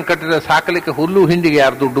ದನಗಳನ್ನು ಕಟ್ಟಿದ್ರೆ ಸಾಕಲಿಕ್ಕೆ ಹುಲ್ಲು ಹಿಂಡಿಗೆ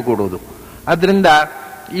ಯಾರು ದುಡ್ಡು ಕೊಡೋದು. ಅದರಿಂದ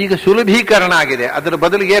ಈಗ ಸುಲಭೀಕರಣ ಆಗಿದೆ. ಅದರ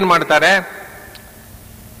ಬದಲಿಗೆ ಏನು ಮಾಡ್ತಾರೆ,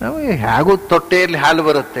 ನಾವು ಹೇಗೂ ತೊಟ್ಟೆಯಲ್ಲಿ ಹಾಲು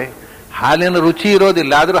ಬರುತ್ತೆ, ಹಾಲಿನ ರುಚಿ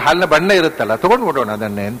ಇರೋದಿಲ್ಲ, ಆದರೂ ಹಾಲಿನ ಬಣ್ಣ ಇರುತ್ತಲ್ಲ, ತಗೊಂಡು ಬಿಡೋಣ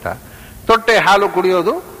ಅದನ್ನೇ ಅಂತ ತೊಟ್ಟೆ ಹಾಲು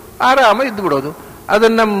ಕುಡಿಯೋದು, ಆರಾಮ ಇದ್ದು ಬಿಡೋದು.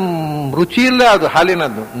 ಅದನ್ನ ರುಚಿ ಇಲ್ಲ ಅದು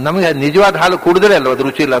ಹಾಲಿನದ್ದು. ನಮಗೆ ನಿಜವಾದ ಹಾಲು ಕುಡಿದ್ರೆ ಅಲ್ವ ಅದು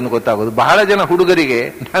ರುಚಿ ಇಲ್ಲ ಅಂತ ಗೊತ್ತಾಗೋದು. ಬಹಳ ಜನ ಹುಡುಗರಿಗೆ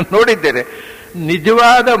ನಾನು ನೋಡಿದ್ದೇನೆ,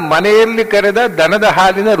 ನಿಜವಾದ ಮನೆಯಲ್ಲಿ ಕರೆದ ದನದ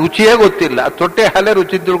ಹಾಲಿನ ರುಚಿಯೇ ಗೊತ್ತಿಲ್ಲ, ತೊಟ್ಟೆ ಹಾಲೇ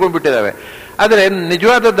ರುಚಿ ತಿಳ್ಕೊಂಡ್ಬಿಟ್ಟಿದ್ದಾವೆ. ಆದರೆ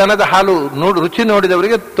ನಿಜವಾದ ದನದ ಹಾಲು ರುಚಿ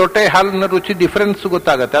ನೋಡಿದವರಿಗೆ ತೊಟ್ಟೆ ಹಾಲಿನ ರುಚಿ ಡಿಫರೆನ್ಸ್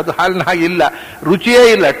ಗೊತ್ತಾಗುತ್ತೆ. ಅದು ಹಾಲಿನ ಹಾಗೆ ಇಲ್ಲ, ರುಚಿಯೇ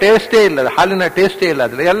ಇಲ್ಲ, ಟೇಸ್ಟೇ ಇಲ್ಲ, ಹಾಲಿನ ಟೇಸ್ಟೇ ಇಲ್ಲ.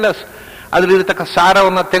 ಅದ್ರ ಎಲ್ಲ ಅದ್ರಲ್ಲಿರತಕ್ಕ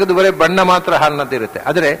ಸಾರವನ್ನು ತೆಗೆದು ಬರೀ ಬಣ್ಣ ಮಾತ್ರ ಹಾಲಿನದ್ದಿರುತ್ತೆ.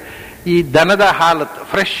 ಆದರೆ ಈ ದನದ ಹಾಲು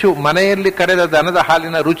ಫ್ರೆಶ್ ಮನೆಯಲ್ಲಿ ಕರೆದ ದನದ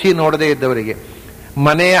ಹಾಲಿನ ರುಚಿ ನೋಡದೇ ಇದ್ದವರಿಗೆ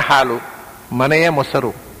ಮನೆಯ ಹಾಲು, ಮನೆಯ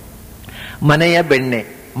ಮೊಸರು, ಮನೆಯ ಬೆಣ್ಣೆ,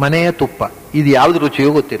 ಮನೆಯ ತುಪ್ಪ, ಇದು ಯಾವ್ದು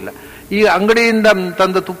ರುಚಿಯೂ ಗೊತ್ತಿಲ್ಲ. ಈ ಅಂಗಡಿಯಿಂದ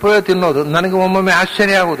ತಂದ ತುಪ್ಪವೇ ತಿನ್ನೋದು. ನನಗೆ ಒಮ್ಮೊಮ್ಮೆ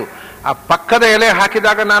ಆಶ್ಚರ್ಯ ಆಗುವುದು. ಆ ಪಕ್ಕದ ಎಲೆ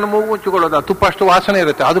ಹಾಕಿದಾಗ ನಾನು ಮೂಗು ಮುಚ್ಚಿಕೊಳ್ಳೋದು, ಆ ತುಪ್ಪ ಅಷ್ಟು ವಾಸನೆ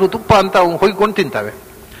ಇರುತ್ತೆ, ಆದ್ರೂ ತುಪ್ಪ ಅಂತ ಹೊಯ್ಕೊಂಡು ತಿಂತಾವೆ.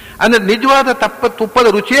 ಅಂದ್ರೆ ನಿಜವಾದ ತುಪ್ಪದ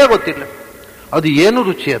ರುಚಿಯೇ ಗೊತ್ತಿಲ್ಲ. ಅದು ಏನು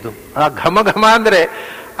ರುಚಿ ಅದು? ಆ ಘಮ ಘಮ ಅಂದ್ರೆ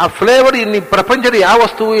ಆ ಫ್ಲೇವರ್ ಇನ್ನು ಪ್ರಪಂಚದ ಯಾವ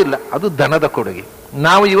ವಸ್ತುವೂ ಇಲ್ಲ. ಅದು ದನದ ಕೊಡುಗೆ.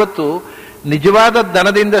 ನಾವು ಇವತ್ತು ನಿಜವಾದ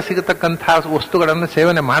ದನದಿಂದ ಸಿಗತಕ್ಕಂತಹ ವಸ್ತುಗಳನ್ನು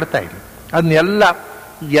ಸೇವನೆ ಮಾಡ್ತಾ ಇಲ್ಲ. ಅದನ್ನೆಲ್ಲ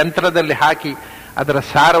ಯಂತ್ರದಲ್ಲಿ ಹಾಕಿ ಅದರ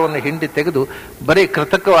ಸಾರವನ್ನು ಹಿಂಡಿ ತೆಗೆದು ಬರೀ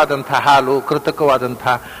ಕೃತಕವಾದಂತಹ ಹಾಲು,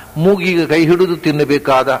 ಕೃತಕವಾದಂತಹ ಮೂಗಿಗೆ ಕೈ ಹಿಡಿದು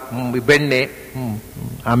ತಿನ್ನಬೇಕಾದ ಬೆಣ್ಣೆ,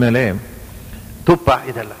 ಆಮೇಲೆ ತುಪ್ಪ,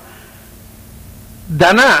 ಇದೆಲ್ಲ.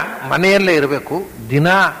 ದನ ಮನೆಯಲ್ಲೇ ಇರಬೇಕು. ದಿನ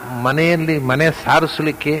ಮನೆಯಲ್ಲಿ ಮನೆ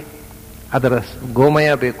ಸಾರಿಸಲಿಕ್ಕೆ ಅದರ ಗೋಮಯ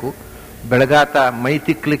ಬೇಕು, ಬೆಳಗಾತ ಮೈ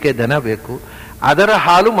ತಿಕ್ಕಲಿಕ್ಕೆ ದನ ಬೇಕು, ಅದರ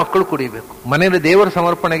ಹಾಲು ಮಕ್ಕಳು ಕುಡಿಬೇಕು. ಮನೆಯಲ್ಲಿ ದೇವರ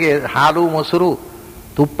ಸಮರ್ಪಣೆಗೆ ಹಾಲು, ಮೊಸರು,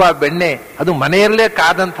 ತುಪ್ಪ, ಬೆಣ್ಣೆ ಅದು ಮನೆಯಲ್ಲೇ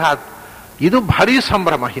ಕಾದಂತಹ, ಇದು ಭಾರೀ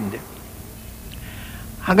ಸಂಭ್ರಮ ಹಿಂದೆ.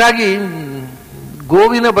 ಹಾಗಾಗಿ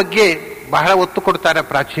ಗೋವಿನ ಬಗ್ಗೆ ಬಹಳ ಒತ್ತು ಕೊಡ್ತಾರೆ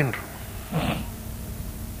ಪ್ರಾಚೀನರು.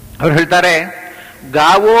 ಅವ್ರು ಹೇಳ್ತಾರೆ,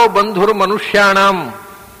 ಗಾವೋ ಬಂಧುರು ಮನುಷ್ಯಾಣಂ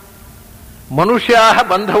ಮನುಷ್ಯಾ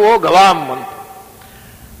ಬಂಧವೋ ಗವಾಂ ಅಂತ.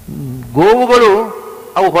 ಗೋವುಗಳು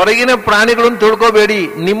ಅವು ಹೊರಗಿನ ಪ್ರಾಣಿಗಳನ್ನು ತಿಳ್ಕೋಬೇಡಿ,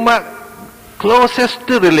 ನಿಮ್ಮ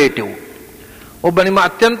ಕ್ಲೋಸೆಸ್ಟ್ ರಿಲೇಟಿವ್, ಒಬ್ಬ ನಿಮ್ಮ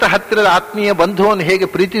ಅತ್ಯಂತ ಹತ್ತಿರದ ಆತ್ಮೀಯ ಬಂಧುವನ್ನು ಹೇಗೆ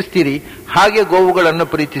ಪ್ರೀತಿಸ್ತೀರಿ ಹಾಗೆ ಗೋವುಗಳನ್ನು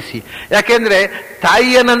ಪ್ರೀತಿಸಿ. ಯಾಕೆಂದ್ರೆ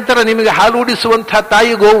ತಾಯಿಯ ನಂತರ ನಿಮಗೆ ಹಾಲು ಉಡಿಸುವಂತಹ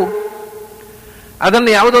ತಾಯಿ ಗೋವು. ಅದನ್ನು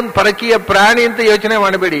ಯಾವುದೊಂದು ಪರಕೀಯ ಪ್ರಾಣಿ ಅಂತ ಯೋಚನೆ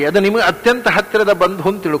ಮಾಡಬೇಡಿ, ಅದು ನಿಮಗೆ ಅತ್ಯಂತ ಹತ್ತಿರದ ಬಂಧು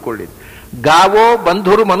ಅಂತ ತಿಳ್ಕೊಳ್ಳಿ. ಗಾವೋ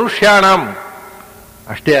ಬಂಧುರು ಮನುಷ್ಯಾಣಂ.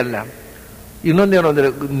 ಅಷ್ಟೇ ಅಲ್ಲ, ಇನ್ನೊಂದೇನು ಅಂದ್ರೆ,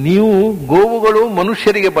 ನೀವು ಗೋವುಗಳು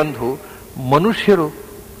ಮನುಷ್ಯರಿಗೆ ಬಂಧು, ಮನುಷ್ಯರು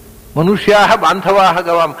ಮನುಷ್ಯಾಹ ಬಾಂಧವಾಹ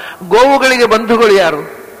ಗವಾಂ. ಗೋವುಗಳಿಗೆ ಬಂಧುಗಳು ಯಾರು?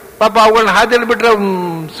 ಪಾಪ ಅವುಗಳನ್ನ ಹಾದಿಯಲ್ಲಿ ಬಿಟ್ರೆ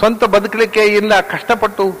ಸ್ವಂತ ಬದುಕಲಿಕ್ಕೆ ಇಲ್ಲ,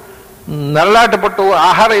 ಕಷ್ಟಪಟ್ಟು ನರಳಾಟಪಟ್ಟು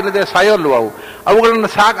ಆಹಾರ ಇಲ್ಲದೆ ಸಾಯೋಲ್ವ ಅವುಗಳನ್ನ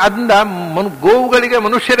ಅದರಿಂದ ಗೋವುಗಳಿಗೆ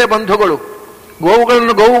ಮನುಷ್ಯರೇ ಬಂಧುಗಳು.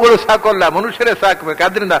 ಗೋವುಗಳು ಸಾಕೋಲ್ಲ, ಮನುಷ್ಯರೇ ಸಾಕಬೇಕು.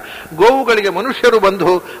 ಆದ್ರಿಂದ ಗೋವುಗಳಿಗೆ ಮನುಷ್ಯರು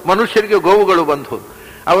ಬಂಧು, ಮನುಷ್ಯರಿಗೆ ಗೋವುಗಳು ಬಂಧು.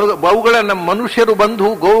 ಅವುಗಳನ್ನ ಮನುಷ್ಯರು ಬಂಧು,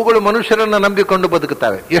 ಗೋವುಗಳು ಮನುಷ್ಯರನ್ನ ನಂಬಿಕೊಂಡು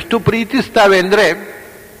ಬದುಕುತ್ತವೆ. ಎಷ್ಟು ಪ್ರೀತಿಸ್ತಾವೆ ಅಂದ್ರೆ,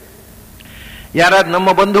 ಯಾರಾದ್ರೂ ನಮ್ಮ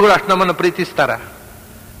ಬಂಧುಗಳು ಅಷ್ಟು ನಮ್ಮನ್ನು ಪ್ರೀತಿಸ್ತಾರ?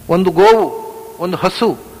 ಒಂದು ಗೋವು, ಒಂದು ಹಸು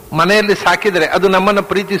ಮನೆಯಲ್ಲಿ ಸಾಕಿದರೆ ಅದು ನಮ್ಮನ್ನು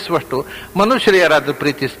ಪ್ರೀತಿಸುವಷ್ಟು ಮನುಷ್ಯರು ಯಾರಾದ್ರೂ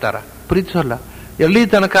ಪ್ರೀತಿಸ್ತಾರ? ಪ್ರೀತಿಸೋಲ್ಲ. ಎಲ್ಲಿ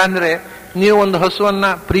ತನಕ ಅಂದ್ರೆ, ನೀವು ಒಂದು ಹಸುವನ್ನ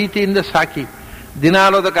ಪ್ರೀತಿಯಿಂದ ಸಾಕಿ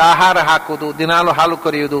ದಿನಾಲು ಅದಕ್ಕೆ ಆಹಾರ ಹಾಕುವುದು, ದಿನಾಲು ಹಾಲು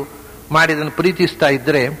ಕರೆಯುವುದು ಮಾಡಿ ಅದನ್ನು ಪ್ರೀತಿಸ್ತಾ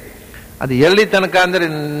ಇದ್ರೆ, ಅದು ಎಲ್ಲಿ ತನಕ ಅಂದ್ರೆ,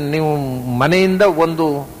 ನೀವು ಮನೆಯಿಂದ 1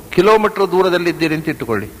 ಕಿಲೋಮೀಟರ್ ದೂರದಲ್ಲಿದ್ದೀರಿ ಅಂತ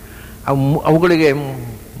ಇಟ್ಟುಕೊಳ್ಳಿ. ಅವುಗಳಿಗೆ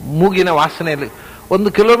ಮೂಗಿನ ವಾಸನೆಯಲ್ಲಿ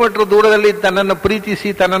 1 ಕಿಲೋಮೀಟರ್ ದೂರದಲ್ಲಿ ತನ್ನನ್ನು ಪ್ರೀತಿಸಿ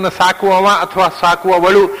ತನ್ನನ್ನು ಸಾಕುವವ ಅಥವಾ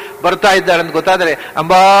ಸಾಕುವವಳು ಬರ್ತಾ ಇದ್ದಾಳೆ ಅಂತ ಗೊತ್ತಾದರೆ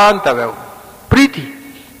ಅಂಬಾ ಅಂತವೆ ಅವು. ಪ್ರೀತಿ.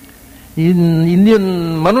 ಇಂದಿನ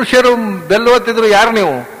ಮನುಷ್ಯರು ಬೆಲ್ಲುವತ್ತಿದ್ರು ಯಾರು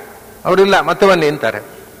ನೀವು? ಅವರಿಲ್ಲ, ಮತ್ತೆ ಬನ್ನಿ ಅಂತಾರೆ.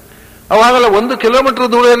 ಅವಾಗಲ್ಲ 1 ಕಿಲೋಮೀಟರ್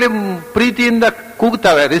ದೂರದಲ್ಲಿ ಪ್ರೀತಿಯಿಂದ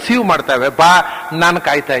ಕೂಗ್ತಾವೆ, ರಿಸೀವ್ ಮಾಡ್ತಾವೆ, ಬಾ ನಾನು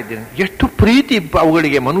ಕಾಯ್ತಾ ಇದ್ದೀನಿ. ಎಷ್ಟು ಪ್ರೀತಿ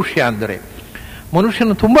ಅವುಗಳಿಗೆ ಮನುಷ್ಯ ಅಂದರೆ.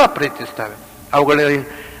 ಮನುಷ್ಯನ ತುಂಬಾ ಪ್ರೀತಿಸ್ತವೆ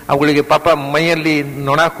ಅವುಗಳಿಗೆ ಪಾಪ ಮೈಯಲ್ಲಿ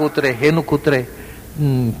ನೊಣ ಕೂತ್ರೆ, ಹೇನು ಕೂತ್ರೆ